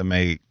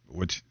guesstimate,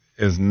 which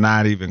is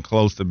not even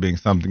close to being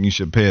something you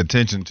should pay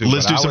attention to.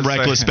 Let's do some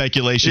reckless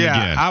speculation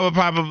again. I would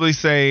probably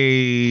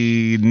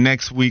say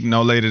next week,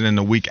 no later than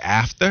the week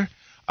after.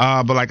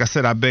 But like I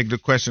said, I begged the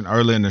question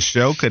early in the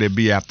show, could it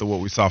be after what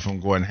we saw from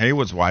Gordon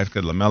Hayward's wife?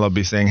 Could LaMelo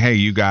be saying, hey,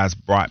 you guys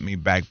brought me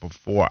back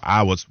before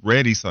I was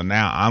ready, so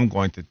now I'm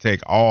going to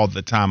take all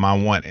the time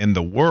I want in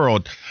the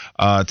world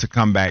to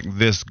come back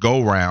this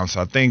go-round?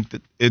 So I think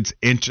that it's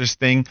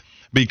interesting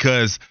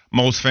because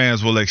most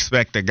fans will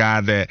expect a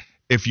guy that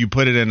if you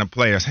put it in a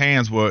player's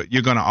hands, well,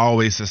 you're going to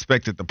always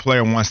suspect that the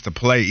player wants to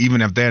play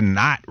even if they're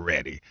not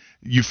ready.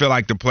 You feel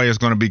like the player's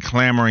going to be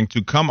clamoring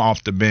to come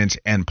off the bench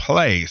and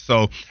play.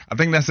 So I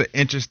think that's an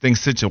interesting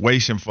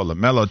situation for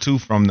LaMelo, too,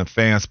 from the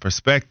fans'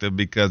 perspective,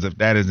 because if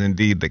that is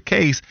indeed the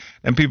case,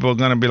 then people are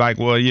going to be like,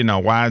 well,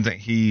 why isn't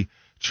he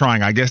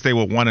trying? I guess they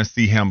would want to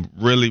see him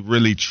really,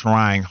 really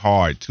trying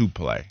hard to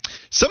play.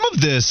 Some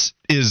of this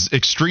is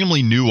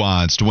extremely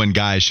nuanced when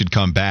guys should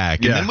come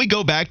back. And then we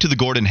go back to the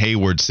Gordon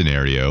Hayward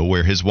scenario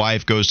where his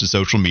wife goes to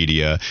social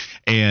media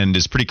and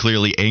is pretty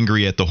clearly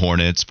angry at the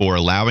Hornets for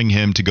allowing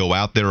him to go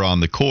out there on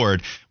the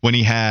court when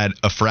he had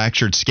a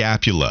fractured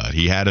scapula.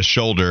 He had a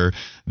shoulder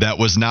that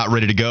was not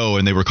ready to go,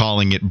 and they were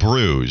calling it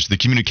bruised. The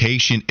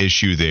communication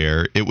issue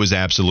there, it was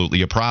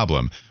absolutely a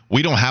problem.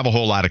 We don't have a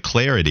whole lot of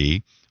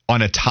clarity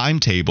on a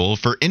timetable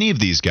for any of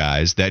these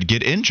guys that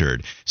get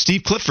injured.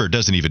 Steve Clifford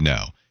doesn't even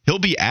know. He'll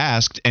be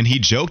asked, and he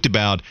joked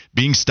about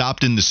being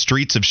stopped in the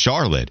streets of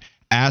Charlotte,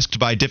 asked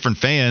by different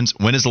fans,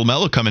 when is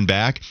LaMelo coming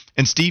back?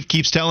 And Steve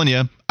keeps telling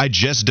you, I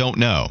just don't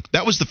know.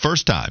 That was the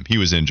first time he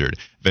was injured.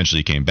 Eventually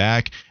he came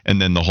back,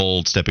 and then the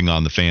whole stepping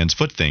on the fan's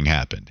foot thing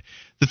happened.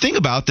 The thing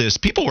about this,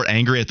 people were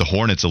angry at the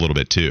Hornets a little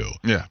bit too.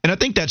 Yeah. And I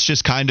think that's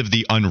just kind of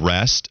the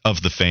unrest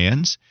of the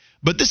fans.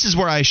 But this is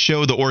where I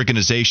show the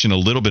organization a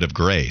little bit of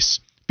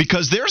grace.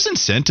 Because there's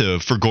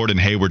incentive for Gordon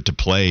Hayward to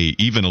play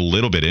even a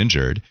little bit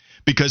injured,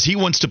 because he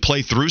wants to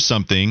play through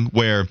something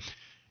where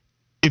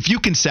if you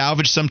can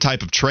salvage some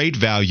type of trade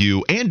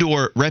value and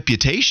or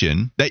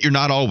reputation that you're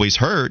not always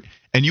hurt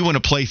and you want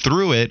to play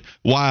through it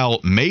while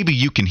maybe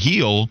you can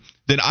heal,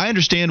 then I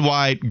understand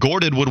why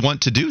Gordon would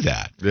want to do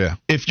that. Yeah.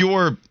 If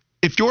you're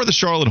the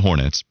Charlotte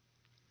Hornets,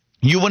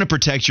 you want to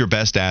protect your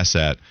best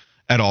asset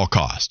at all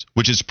cost,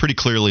 which is pretty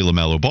clearly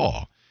LaMelo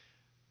Ball.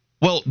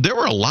 Well, there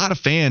were a lot of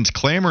fans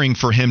clamoring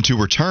for him to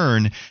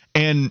return,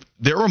 and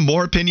there were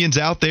more opinions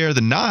out there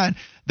than not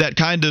that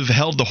kind of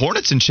held the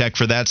Hornets in check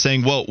for that,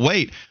 saying, well,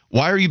 wait,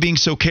 why are you being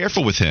so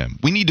careful with him?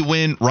 We need to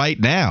win right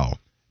now.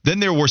 Then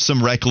there were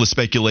some reckless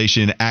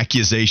speculation,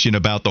 accusation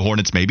about the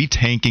Hornets maybe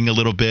tanking a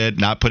little bit,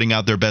 not putting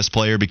out their best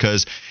player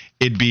because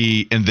it'd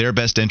be in their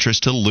best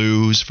interest to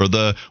lose for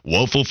the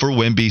woeful for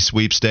Wemby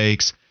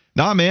sweepstakes.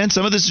 Nah, man,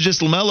 some of this is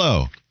just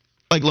LaMelo.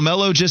 Like,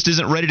 LaMelo just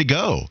isn't ready to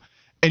go.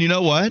 And you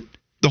know what?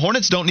 The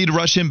Hornets don't need to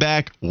rush him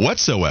back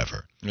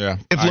whatsoever. Yeah,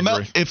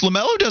 if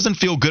LaMelo doesn't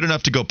feel good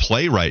enough to go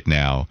play right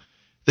now,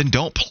 then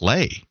don't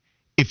play.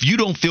 If you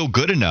don't feel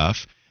good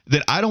enough,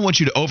 then I don't want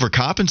you to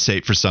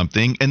overcompensate for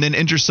something and then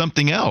injure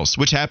something else,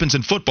 which happens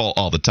in football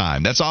all the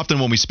time. That's often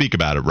when we speak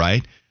about it,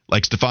 right?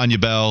 Like Stefania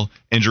Bell,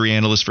 injury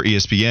analyst for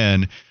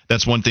ESPN,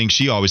 that's one thing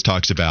she always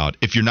talks about.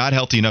 If you're not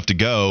healthy enough to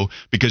go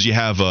because you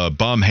have a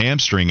bum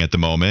hamstring at the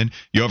moment,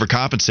 you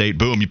overcompensate,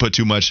 boom, you put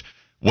too much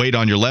weight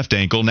on your left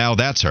ankle, now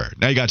that's hurt.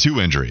 Now you got 2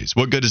 injuries.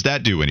 What good does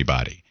that do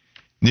anybody?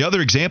 And the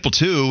other example,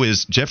 too,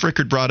 is Jeff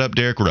Rickard brought up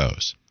Derrick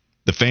Rose,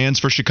 the fans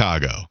for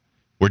Chicago,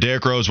 where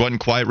Derrick Rose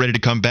wasn't quite ready to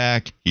come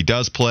back. He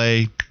does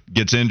play,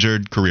 gets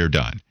injured, career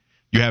done.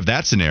 You have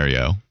that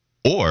scenario,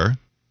 or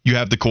you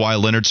have the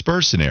Kawhi Leonard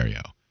Spurs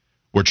scenario,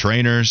 where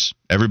trainers,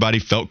 everybody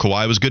felt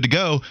Kawhi was good to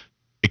go,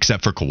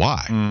 except for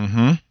Kawhi.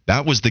 Mm-hmm.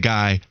 That was the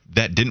guy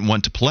that didn't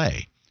want to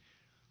play.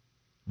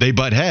 They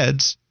butt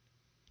heads.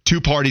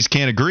 2 parties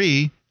can't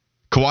agree.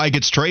 Kawhi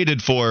gets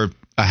traded for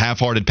a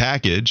half-hearted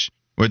package.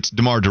 Well, it's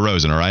DeMar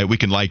DeRozan, all right? We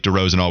can like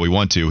DeRozan all we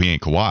want to. He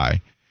ain't Kawhi.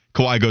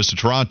 Kawhi goes to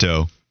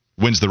Toronto,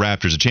 wins the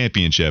Raptors a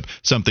championship,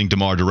 something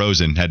DeMar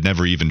DeRozan had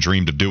never even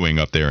dreamed of doing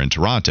up there in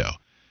Toronto.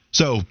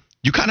 So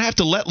you kind of have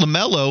to let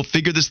LaMelo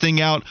figure this thing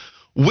out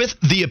with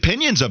the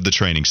opinions of the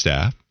training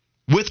staff,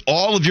 with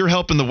all of your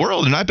help in the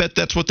world, and I bet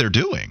that's what they're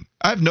doing.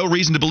 I have no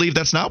reason to believe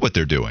that's not what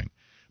they're doing.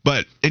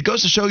 But it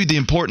goes to show you the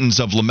importance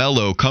of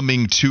LaMelo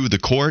coming to the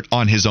court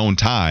on his own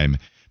time,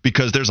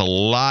 because there's a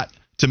lot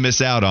to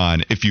miss out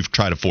on if you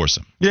try to force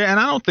him. Yeah, and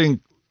I don't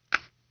think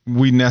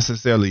we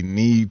necessarily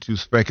need to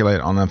speculate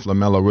on if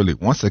LaMelo really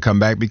wants to come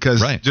back,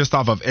 because just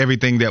off of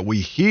everything that we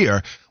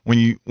hear,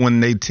 when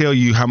they tell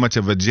you how much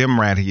of a gym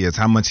rat he is,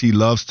 how much he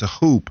loves to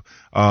hoop,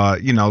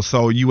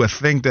 so you would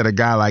think that a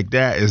guy like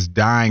that is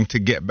dying to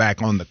get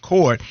back on the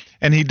court,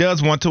 and he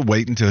does want to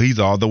wait until he's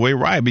all the way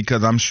right,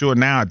 because I'm sure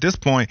now at this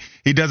point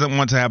he doesn't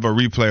want to have a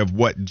replay of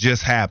what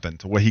just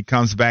happened, to where he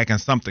comes back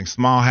and something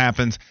small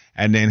happens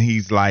and then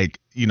he's like,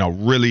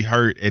 really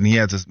hurt and he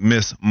has to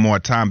miss more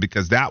time,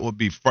 because that would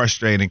be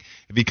frustrating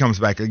if he comes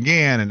back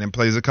again and then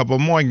plays a couple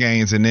more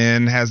games and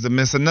then has to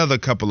miss another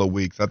couple of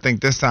weeks. I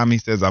think this time he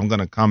says, I'm going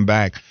to come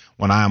back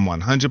when I am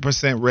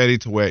 100% ready,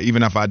 to where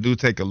even if I do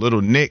take a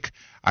little nick,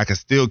 I can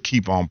still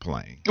keep on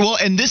playing. Well,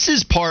 and this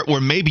is part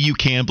where maybe you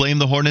can blame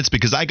the Hornets,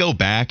 because I go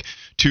back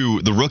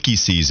to the rookie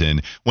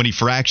season when he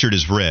fractured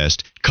his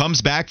wrist,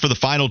 comes back for the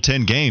final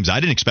 10 games. I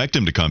didn't expect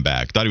him to come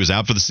back. Thought he was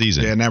out for the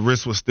season. Yeah, and that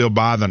wrist was still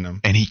bothering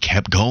him. And he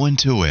kept going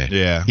to it.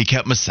 Yeah. He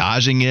kept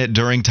massaging it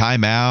during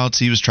timeouts.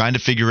 He was trying to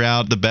figure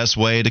out the best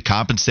way to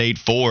compensate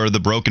for the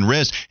broken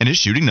wrist, and his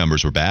shooting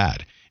numbers were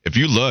bad. If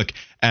you look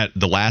at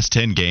the last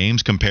 10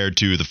 games compared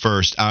to the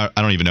first, I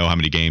don't even know how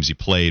many games he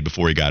played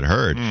before he got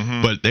hurt,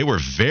 but they were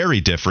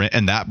very different,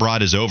 and that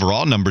brought his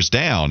overall numbers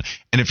down.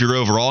 And if your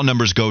overall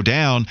numbers go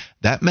down,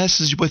 that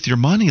messes with your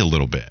money a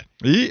little bit.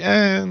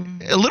 Yeah.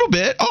 A little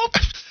bit. Oh,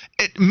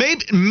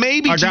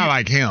 maybe a guy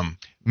like him.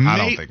 I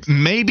don't think so.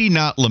 Maybe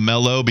not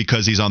LaMelo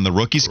because he's on the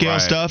rookie scale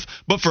stuff,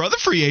 but for other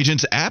free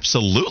agents,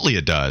 absolutely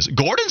it does.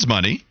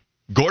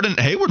 Gordon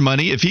Hayward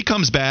money, if he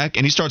comes back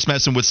and he starts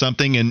messing with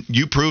something and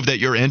you prove that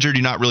you're injured,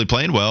 you're not really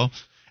playing well,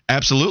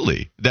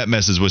 absolutely. That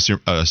messes with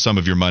some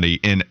of your money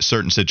in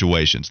certain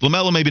situations.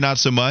 LaMelo, maybe not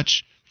so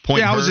much.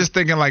 I was just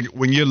thinking, like,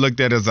 when you're looked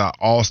at as an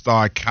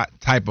all-star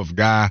type of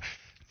guy,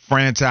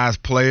 franchise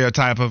player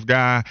type of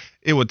guy,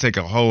 it would take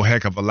a whole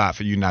heck of a lot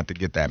for you not to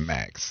get that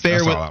max.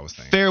 That's all I was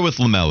thinking. Fair with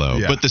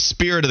LaMelo, but the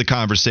spirit of the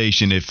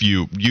conversation, if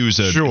you use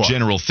a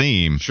general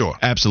theme,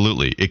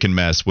 absolutely, it can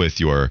mess with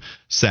your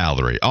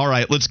salary. All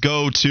right, let's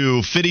go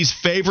to Fitty's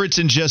favorites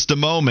in just a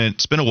moment.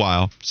 It's been a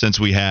while since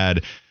we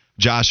had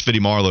Josh Fitty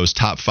Marlowe's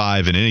top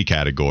 5 in any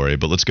category,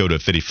 but let's go to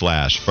Fitty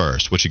Flash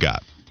first. What you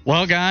got?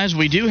 Well, guys,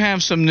 we do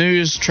have some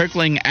news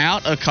trickling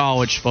out of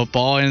college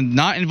football and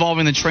not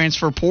involving the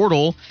transfer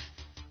portal.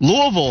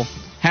 Louisville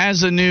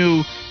has a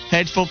new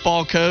head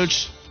football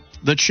coach,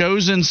 the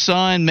chosen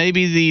son,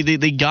 maybe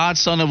the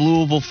godson of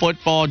Louisville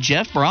football.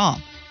 Jeff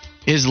Brom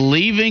is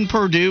leaving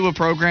Purdue, a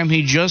program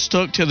he just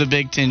took to the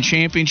Big Ten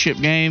championship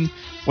game,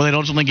 where they'd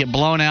ultimately get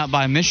blown out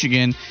by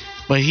Michigan.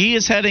 But he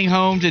is heading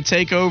home to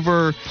take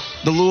over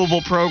the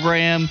Louisville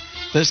program.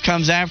 This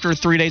comes after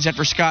 3 days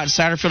after Scott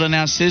Satterfield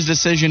announced his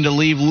decision to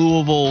leave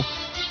Louisville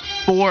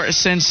for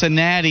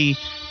Cincinnati.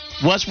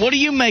 Wes, what do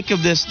you make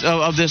of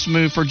this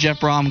move for Jeff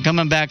Brom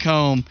coming back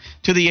home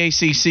to the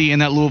ACC in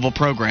that Louisville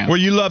program? Well,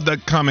 you love the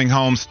coming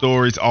home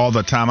stories all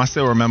the time. I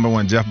still remember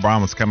when Jeff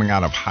Brom was coming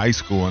out of high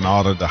school and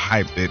all of the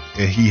hype that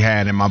he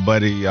had, and my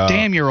buddy...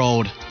 Damn, you're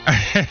old.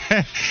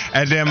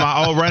 And then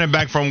my old running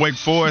back from Wake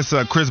Forest,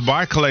 Chris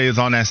Barclay, is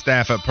on that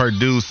staff at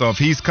Purdue. So if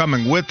he's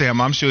coming with him,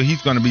 I'm sure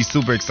he's going to be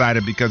super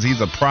excited, because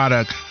he's a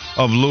product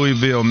of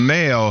Louisville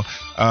Mail,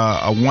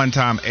 a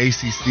one-time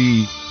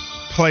ACC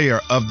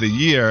player of the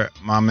year,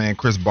 my man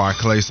Chris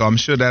Barkley. So I'm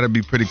sure that'll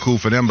be pretty cool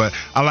for them. But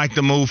I like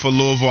the move for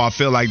Louisville. I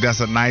feel like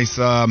that's a nice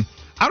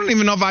I don't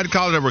even know if I'd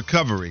call it a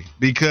recovery,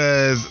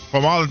 because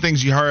from all the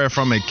things you heard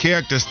from a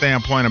character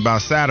standpoint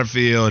about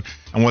Satterfield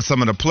and what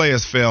some of the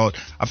players felt,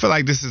 I feel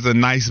like this is a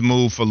nice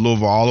move for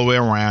Louisville all the way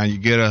around. You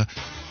get a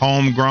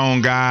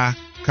homegrown guy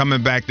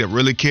coming back that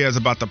really cares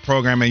about the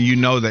program, and you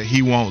know that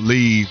he won't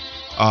leave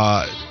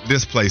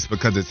this place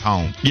because it's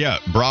home. Yeah,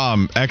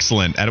 Braum,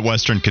 excellent at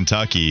Western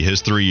Kentucky.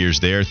 His 3 years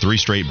there, 3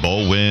 straight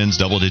bowl wins,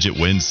 double-digit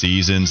win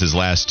seasons. His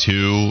last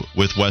 2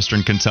 with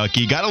Western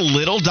Kentucky. Got a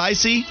little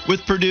dicey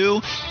with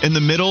Purdue in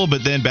the middle,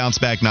 but then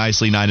bounced back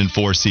nicely.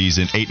 9-4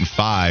 season,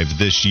 8-5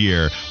 this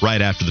year,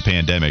 right after the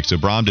pandemic. So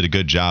Braum did a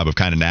good job of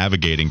kind of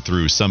navigating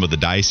through some of the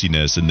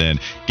diciness and then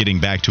getting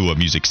back to a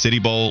Music City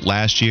Bowl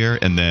last year,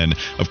 and then,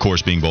 of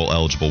course, being bowl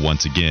eligible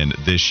once again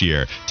this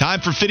year.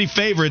 Time for Fitty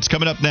Favorites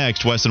coming up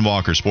next. Wes and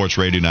Walker, Sports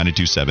Radio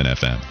 92.7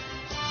 FM.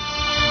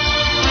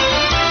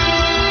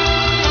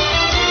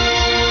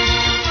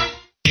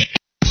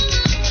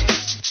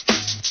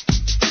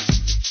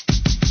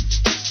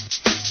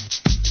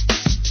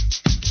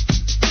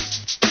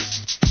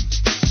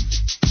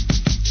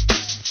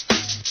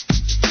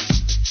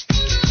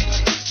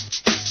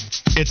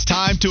 It's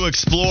time to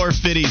explore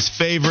Fitty's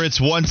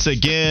favorites once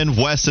again.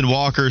 Wes and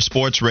Walker,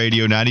 Sports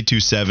Radio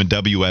 92.7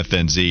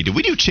 WFNZ. Did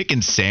we do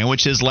chicken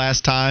sandwiches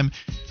last time?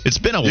 It's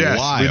been a while.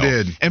 Yes, we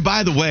did. And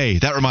by the way,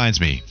 that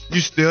reminds me.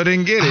 You still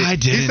didn't get it. I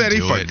didn't. He said he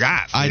do it.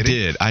 forgot. I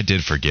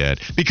did forget.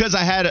 Because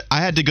I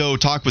had to go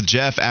talk with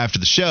Jeff after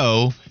the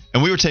show,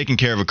 and we were taking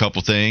care of a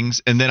couple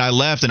things, and then I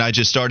left, and I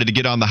just started to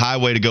get on the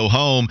highway to go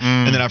home,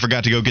 and then I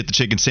forgot to go get the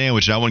chicken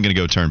sandwich, and I wasn't going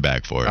to go turn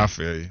back for it. I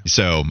feel you.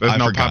 So There's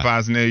no forgot.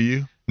 Popeyes near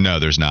you? No,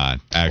 there's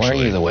not, actually.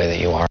 Why are you the way that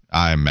you are?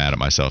 I'm mad at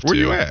myself, Where too.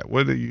 you at?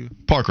 Where are you?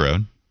 Park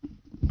Road.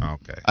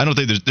 Okay. I don't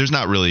think there's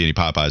not really any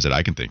Popeyes that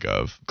I can think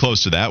of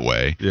close to that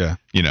way. Yeah.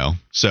 You know,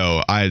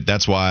 so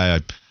that's why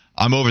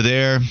I'm over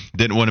there.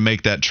 Didn't want to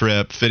make that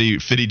trip. Fitty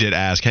did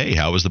ask, hey,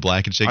 how was the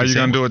black and chicken Are you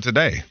sandwich? going to do it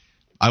today?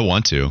 I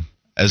want to,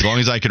 as long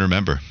as I can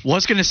remember.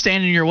 What's going to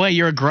stand in your way?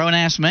 You're a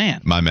grown-ass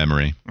man. My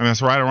memory. And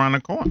it's right around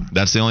the corner.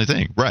 That's the only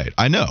thing. Right.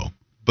 I know,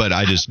 but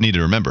I just need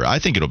to remember. I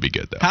think it'll be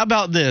good, though. How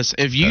about this?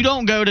 If you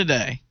don't go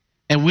today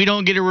and we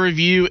don't get a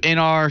review in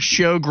our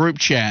show group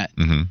chat,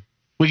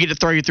 we get to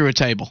throw you through a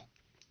table.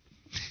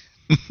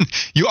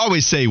 You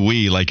always say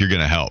we like you're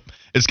going to help.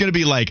 It's going to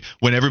be like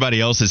when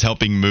everybody else is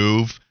helping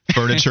move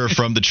furniture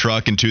from the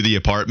truck into the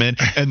apartment,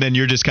 and then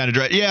you're just kind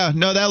of, yeah,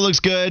 no, that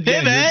looks good.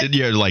 Pivot.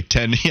 Yeah, you're like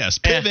 10, yes,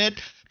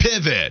 pivot.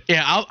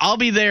 Yeah, I'll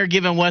be there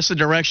giving Wes the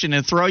direction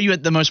and throw you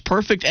at the most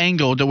perfect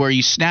angle to where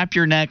you snap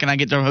your neck and I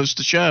get to host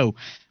the show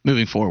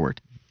moving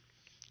forward.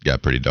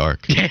 Got pretty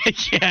dark. Yeah,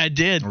 I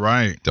did.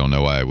 Right. Don't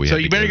know why we So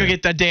had you to better go there.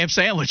 get that damn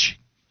sandwich.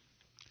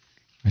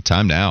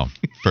 Time now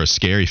for a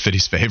scary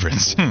Fitty's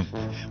favorites.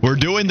 We're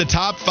doing the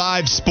top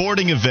 5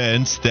 sporting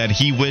events that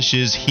he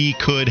wishes he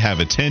could have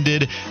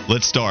attended.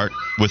 Let's start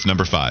with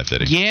number 5,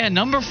 Fitty. Yeah,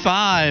 number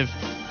 5.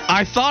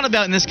 I thought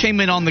about, and this came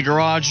in on the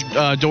Garage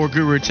Door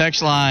Guru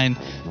text line,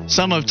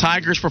 some of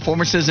Tiger's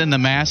performances in the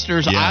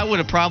Masters. Yeah. I would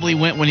have probably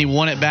went when he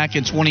won it back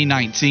in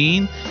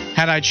 2019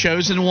 had I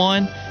chosen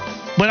one.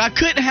 But I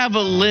couldn't have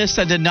a list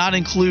that did not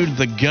include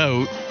the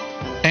GOAT.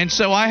 And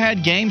so I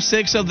had Game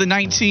 6 of the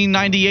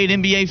 1998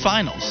 NBA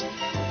Finals.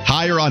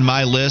 Higher on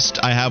my list,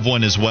 I have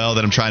one as well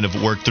that I'm trying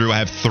to work through. I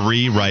have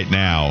 3 right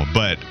now,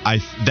 but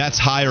that's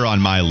higher on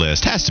my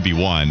list. Has to be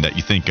one that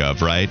you think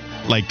of, right?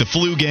 Like the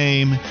flu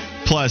game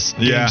plus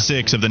Game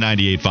 6 of the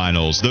 98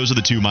 Finals. Those are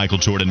the 2 Michael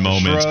Jordan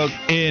moments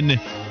in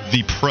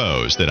the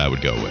pros that I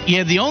would go with.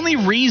 Yeah, the only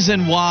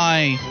reason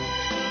why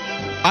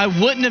I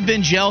wouldn't have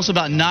been jealous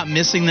about not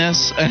missing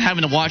this and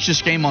having to watch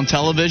this game on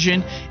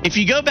television. If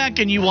you go back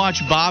and you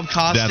watch Bob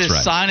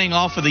Costas signing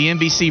off of the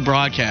NBC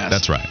broadcast.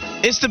 That's right.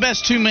 It's the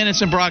best 2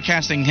 minutes in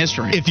broadcasting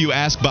history. If you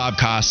ask Bob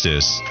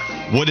Costas,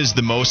 what is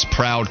the most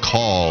proud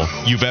call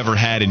you've ever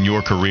had in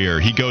your career?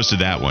 He goes to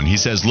that one. He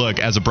says, look,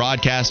 as a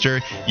broadcaster,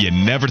 you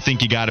never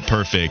think you got it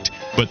perfect,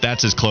 but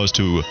that's as close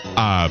to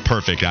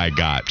perfect I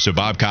got. So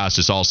Bob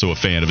Costas also a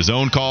fan of his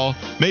own call.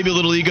 Maybe a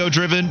little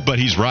ego-driven, but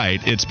he's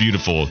right. It's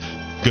beautiful.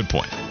 Good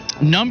point.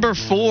 Number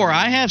 4,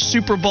 I have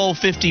Super Bowl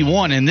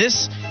 51, and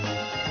this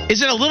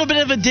is it a little bit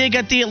of a dig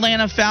at the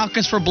Atlanta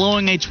Falcons for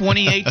blowing a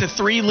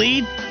 28-3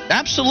 lead?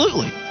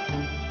 Absolutely.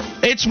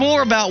 It's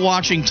more about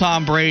watching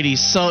Tom Brady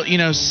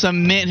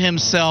cement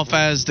himself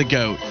as the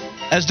GOAT,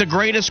 as the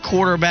greatest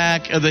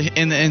quarterback of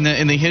in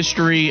the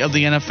history of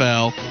the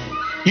NFL.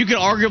 You could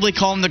arguably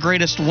call him the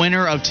greatest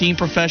winner of team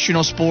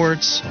professional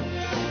sports.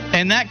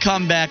 And that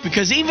comeback,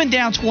 because even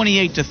down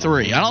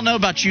 28-3, I don't know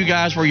about you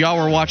guys where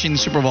y'all were watching the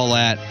Super Bowl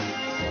at.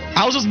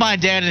 I was with my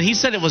dad, and he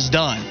said it was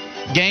done.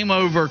 Game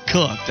over,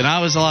 cooked. And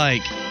I was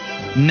like,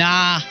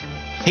 nah,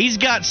 he's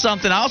got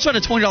something. I also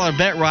had a $20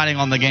 bet riding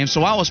on the game,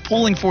 so I was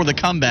pulling for the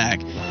comeback.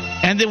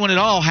 And then when it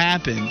all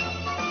happened,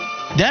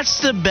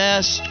 that's the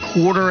best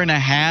quarter and a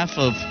half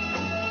of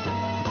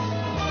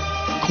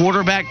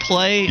quarterback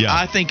play Yeah.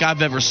 I think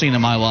I've ever seen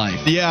in my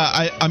life.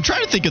 Yeah, I'm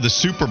trying to think of the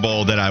Super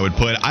Bowl that I would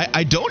put.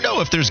 I don't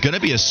know if there's going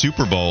to be a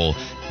Super Bowl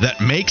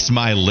that makes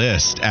my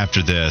list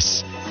after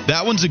this.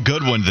 That one's a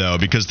good one, though,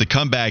 because the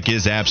comeback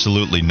is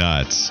absolutely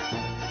nuts.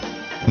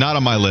 Not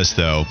on my list,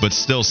 though, but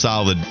still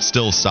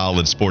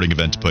solid sporting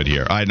event to put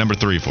here. All right, number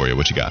 3 for you.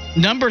 What you got?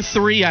 Number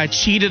 3, I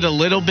cheated a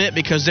little bit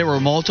because there were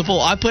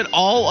multiple. I put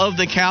all of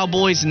the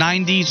Cowboys'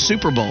 90s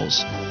Super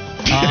Bowls.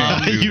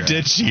 You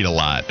did cheat a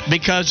lot.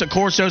 Because, of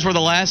course, those were the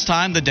last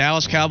time the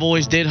Dallas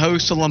Cowboys did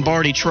host the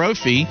Lombardi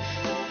Trophy.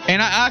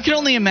 And I can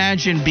only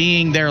imagine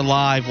being there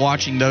live,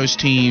 watching those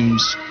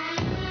teams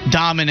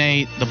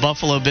dominate the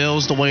Buffalo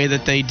Bills the way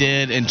that they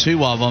did in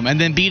 2 of them,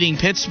 and then beating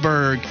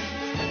Pittsburgh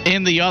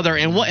in the other.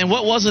 And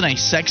what wasn't a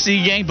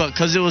sexy game, but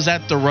because it was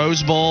at the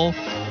Rose Bowl,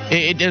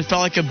 it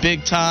felt like a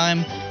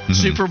big-time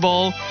Super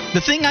Bowl.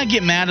 The thing I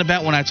get mad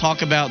about when I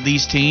talk about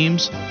these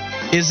teams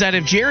is that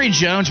if Jerry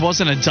Jones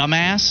wasn't a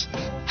dumbass,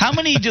 how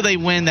many do they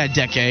win that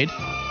decade?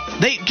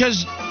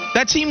 Because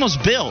that team was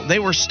built. They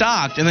were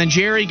stocked. And then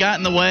Jerry got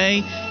in the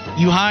way.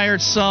 You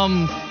hired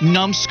some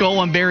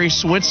numbskull and Barry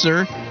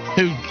Switzer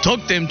who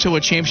took them to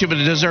a championship, but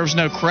deserves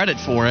no credit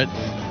for it.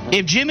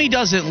 If Jimmy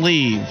doesn't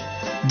leave,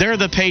 they're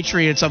the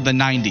Patriots of the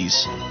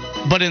 90s.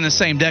 But in the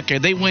same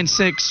decade, they win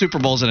 6 Super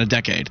Bowls in a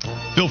decade.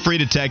 Feel free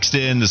to text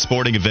in the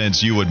sporting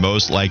events you would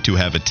most like to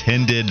have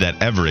attended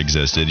that ever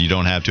existed. You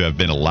don't have to have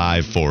been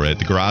alive for it.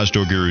 The Garage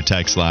Door Guru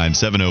text line,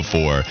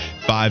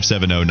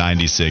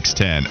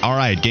 704-570-9610. All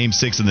right, Game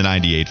 6 of the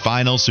 98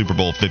 final, Super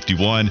Bowl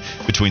 51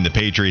 between the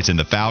Patriots and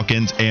the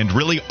Falcons, and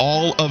really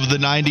all of the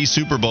 90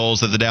 Super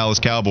Bowls that the Dallas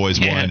Cowboys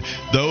won.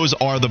 Those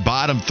are the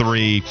bottom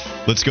 3.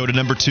 Let's go to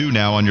number 2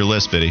 now on your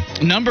list, Fitty.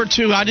 Number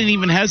 2, I didn't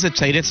even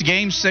hesitate. It's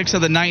Game 6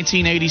 of the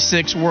 1986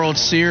 World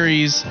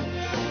Series,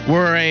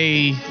 where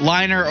a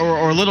liner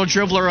or little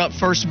dribbler up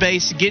first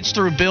base gets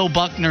through Bill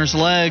Buckner's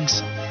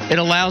legs. It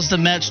allows the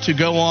Mets to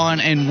go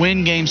on and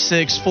win Game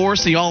 6,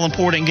 force the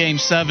all-important Game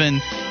 7,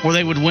 where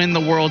they would win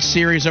the World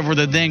Series over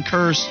the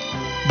then-cursed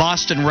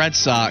Boston Red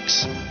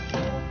Sox.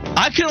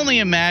 I can only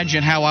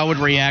imagine how I would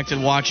react at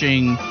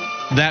watching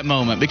that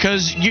moment,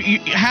 because you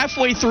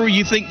halfway through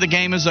you think the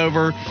game is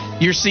over,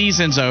 your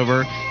season's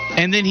over,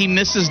 and then he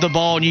misses the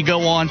ball and you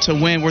go on to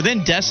win, where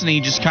then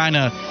destiny just kind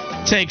of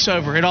takes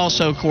over. It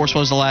also, of course,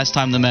 was the last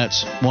time the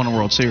Mets won a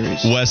World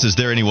Series. Wes, is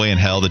there any way in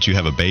hell that you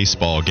have a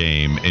baseball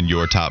game in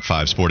your top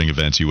 5 sporting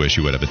events you wish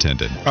you would have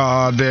attended?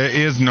 There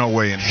is no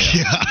way in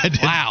hell.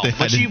 Wow.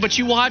 But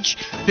you watch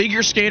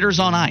figure skaters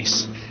on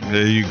ice.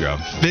 There you go.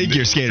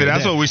 Figure skater. See,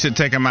 that's what we should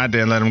take him out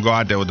there and let him go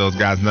out there with those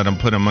guys and let him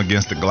put him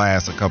against the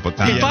glass a couple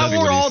times. If I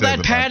wore all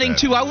that padding,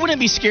 too, I wouldn't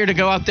be scared to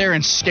go out there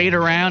and skate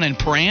around and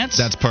prance.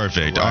 That's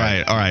perfect.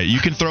 Right. All right. You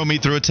can throw me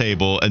through a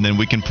table, and then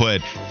we can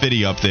put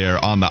Fitty up there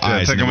on the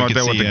ice. Take him out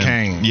there with the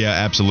cane. Yeah,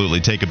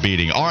 absolutely. Take a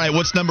beating. All right,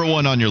 what's number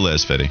 1 on your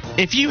list, Fitty?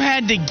 If you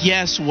had to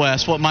guess,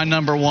 Wes, what my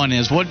number 1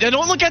 is,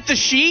 don't look at the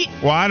sheet.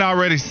 Well, I'd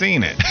already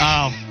seen it.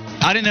 Oh.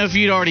 I didn't know if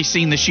you'd already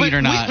seen the sheet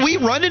or not. We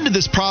run into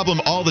this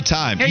problem all the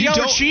time. Yeah,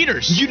 y'all are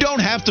cheaters. You don't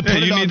have to put it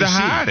on the sheet. You need to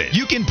hide it.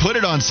 You can put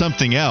it on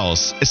something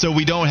else, so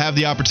we don't have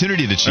the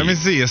opportunity to cheat. Let me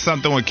see. It's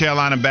something with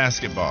Carolina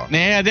basketball.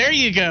 Yeah, there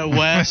you go,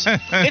 Wes.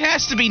 It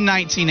has to be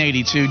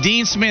 1982.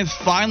 Dean Smith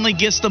finally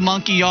gets the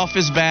monkey off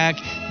his back,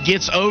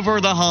 gets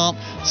over the hump.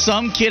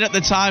 Some kid at the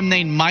time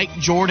named Mike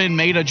Jordan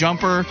made a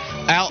jumper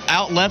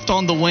out left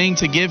on the wing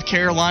to give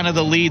Carolina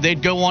the lead.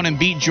 They'd go on and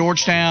beat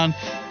Georgetown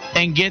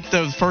and get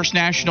the first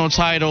national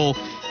title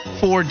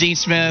for Dean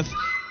Smith.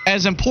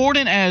 As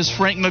important as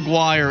Frank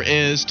McGuire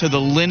is to the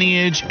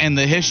lineage and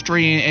the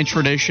history and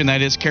tradition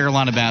that is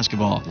Carolina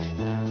basketball,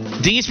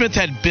 Dean Smith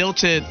had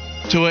built it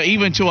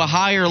even to a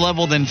higher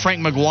level than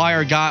Frank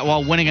McGuire got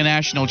while winning a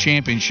national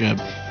championship.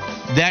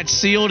 That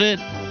sealed it,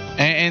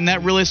 and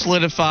that really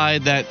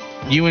solidified that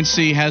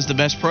UNC has the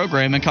best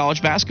program in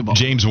college basketball.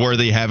 James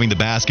Worthy having the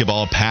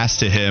basketball passed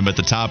to him at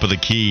the top of the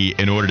key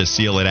in order to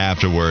seal it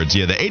afterwards.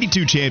 Yeah, the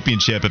 82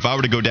 championship, if I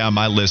were to go down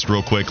my list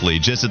real quickly,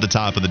 just at the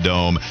top of the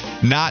dome,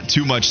 not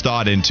too much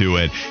thought into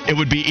it, it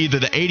would be either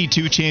the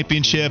 82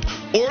 championship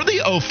or the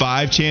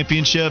 05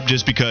 championship,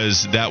 just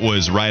because that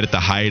was right at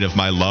the height of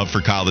my love for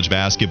college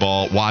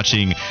basketball.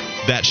 Watching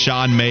that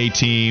Sean May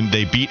team,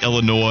 they beat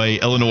Illinois.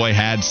 Illinois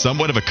had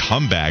somewhat of a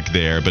comeback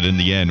there, but in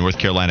the end, North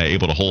Carolina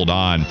able to hold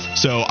on.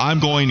 So I'm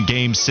going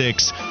Game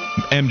 6,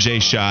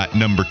 MJ shot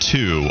number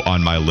 2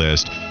 on my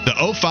list.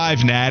 The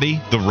 05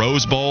 Natty, the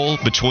Rose Bowl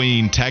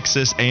between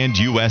Texas and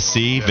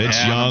USC.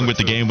 Vince Young with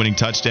the game-winning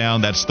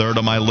touchdown. That's 3rd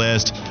on my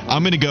list.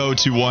 I'm going to go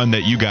to one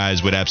that you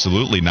guys would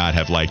absolutely not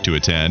have liked to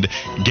attend.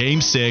 Game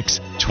 6,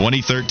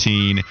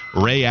 2013.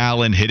 Ray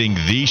Allen hitting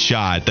the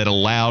shot that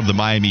allowed the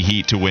Miami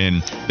Heat to win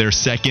their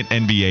 2nd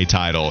NBA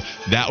title.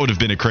 That would have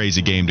been a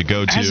crazy game to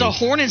go to. As a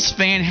Hornets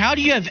fan, how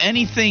do you have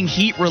anything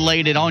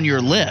Heat-related on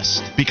your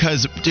list?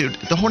 Because, dude,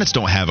 the Hornets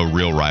don't have a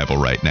real rival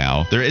right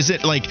now. There is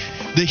it like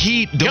The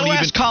Heat don't Go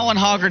ask Colin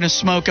Hoggren to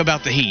smoke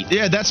about the Heat.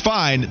 Yeah, that's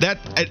fine.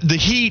 The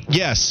Heat,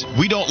 yes,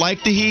 we don't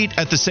like the Heat.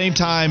 At the same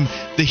time,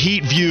 the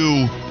Heat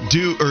view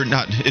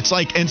it's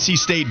like NC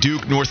State,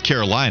 Duke, North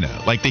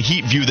Carolina. Like the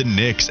Heat view the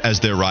Knicks as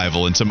their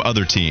rival and some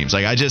other teams.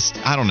 Like I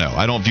don't know.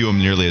 I don't view them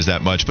nearly as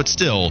that much. But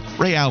still,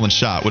 Ray Allen's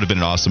shot would have been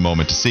an awesome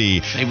moment to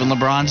see. Even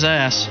LeBron's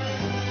ass.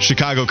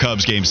 Chicago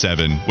Cubs Game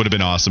 7 would have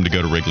been awesome to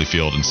go to Wrigley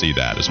Field and see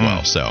that as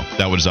well. So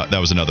that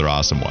was another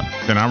awesome one.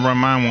 Can I run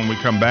mine when we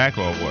come back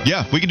or what?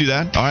 Yeah, we can do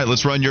that. All right,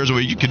 let's run yours.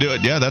 You can do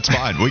it. Yeah, that's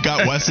fine. We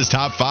got Wes's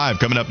top 5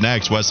 coming up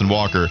next. Wes and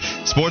Walker,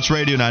 Sports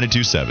Radio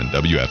 92.7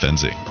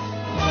 WFNZ.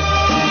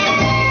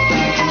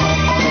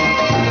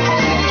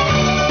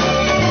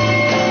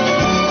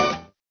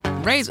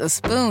 Raise a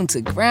spoon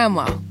to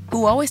Grandma,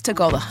 who always took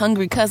all the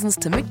hungry cousins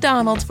to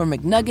McDonald's for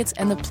McNuggets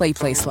and the Play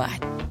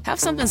Slide. Have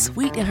something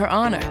sweet in her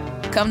honor.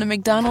 Come to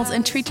McDonald's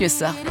and treat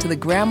yourself to the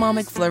Grandma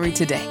McFlurry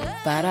today.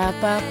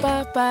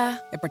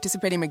 Ba-da-ba-ba-ba. At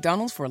participating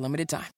McDonald's for a limited time.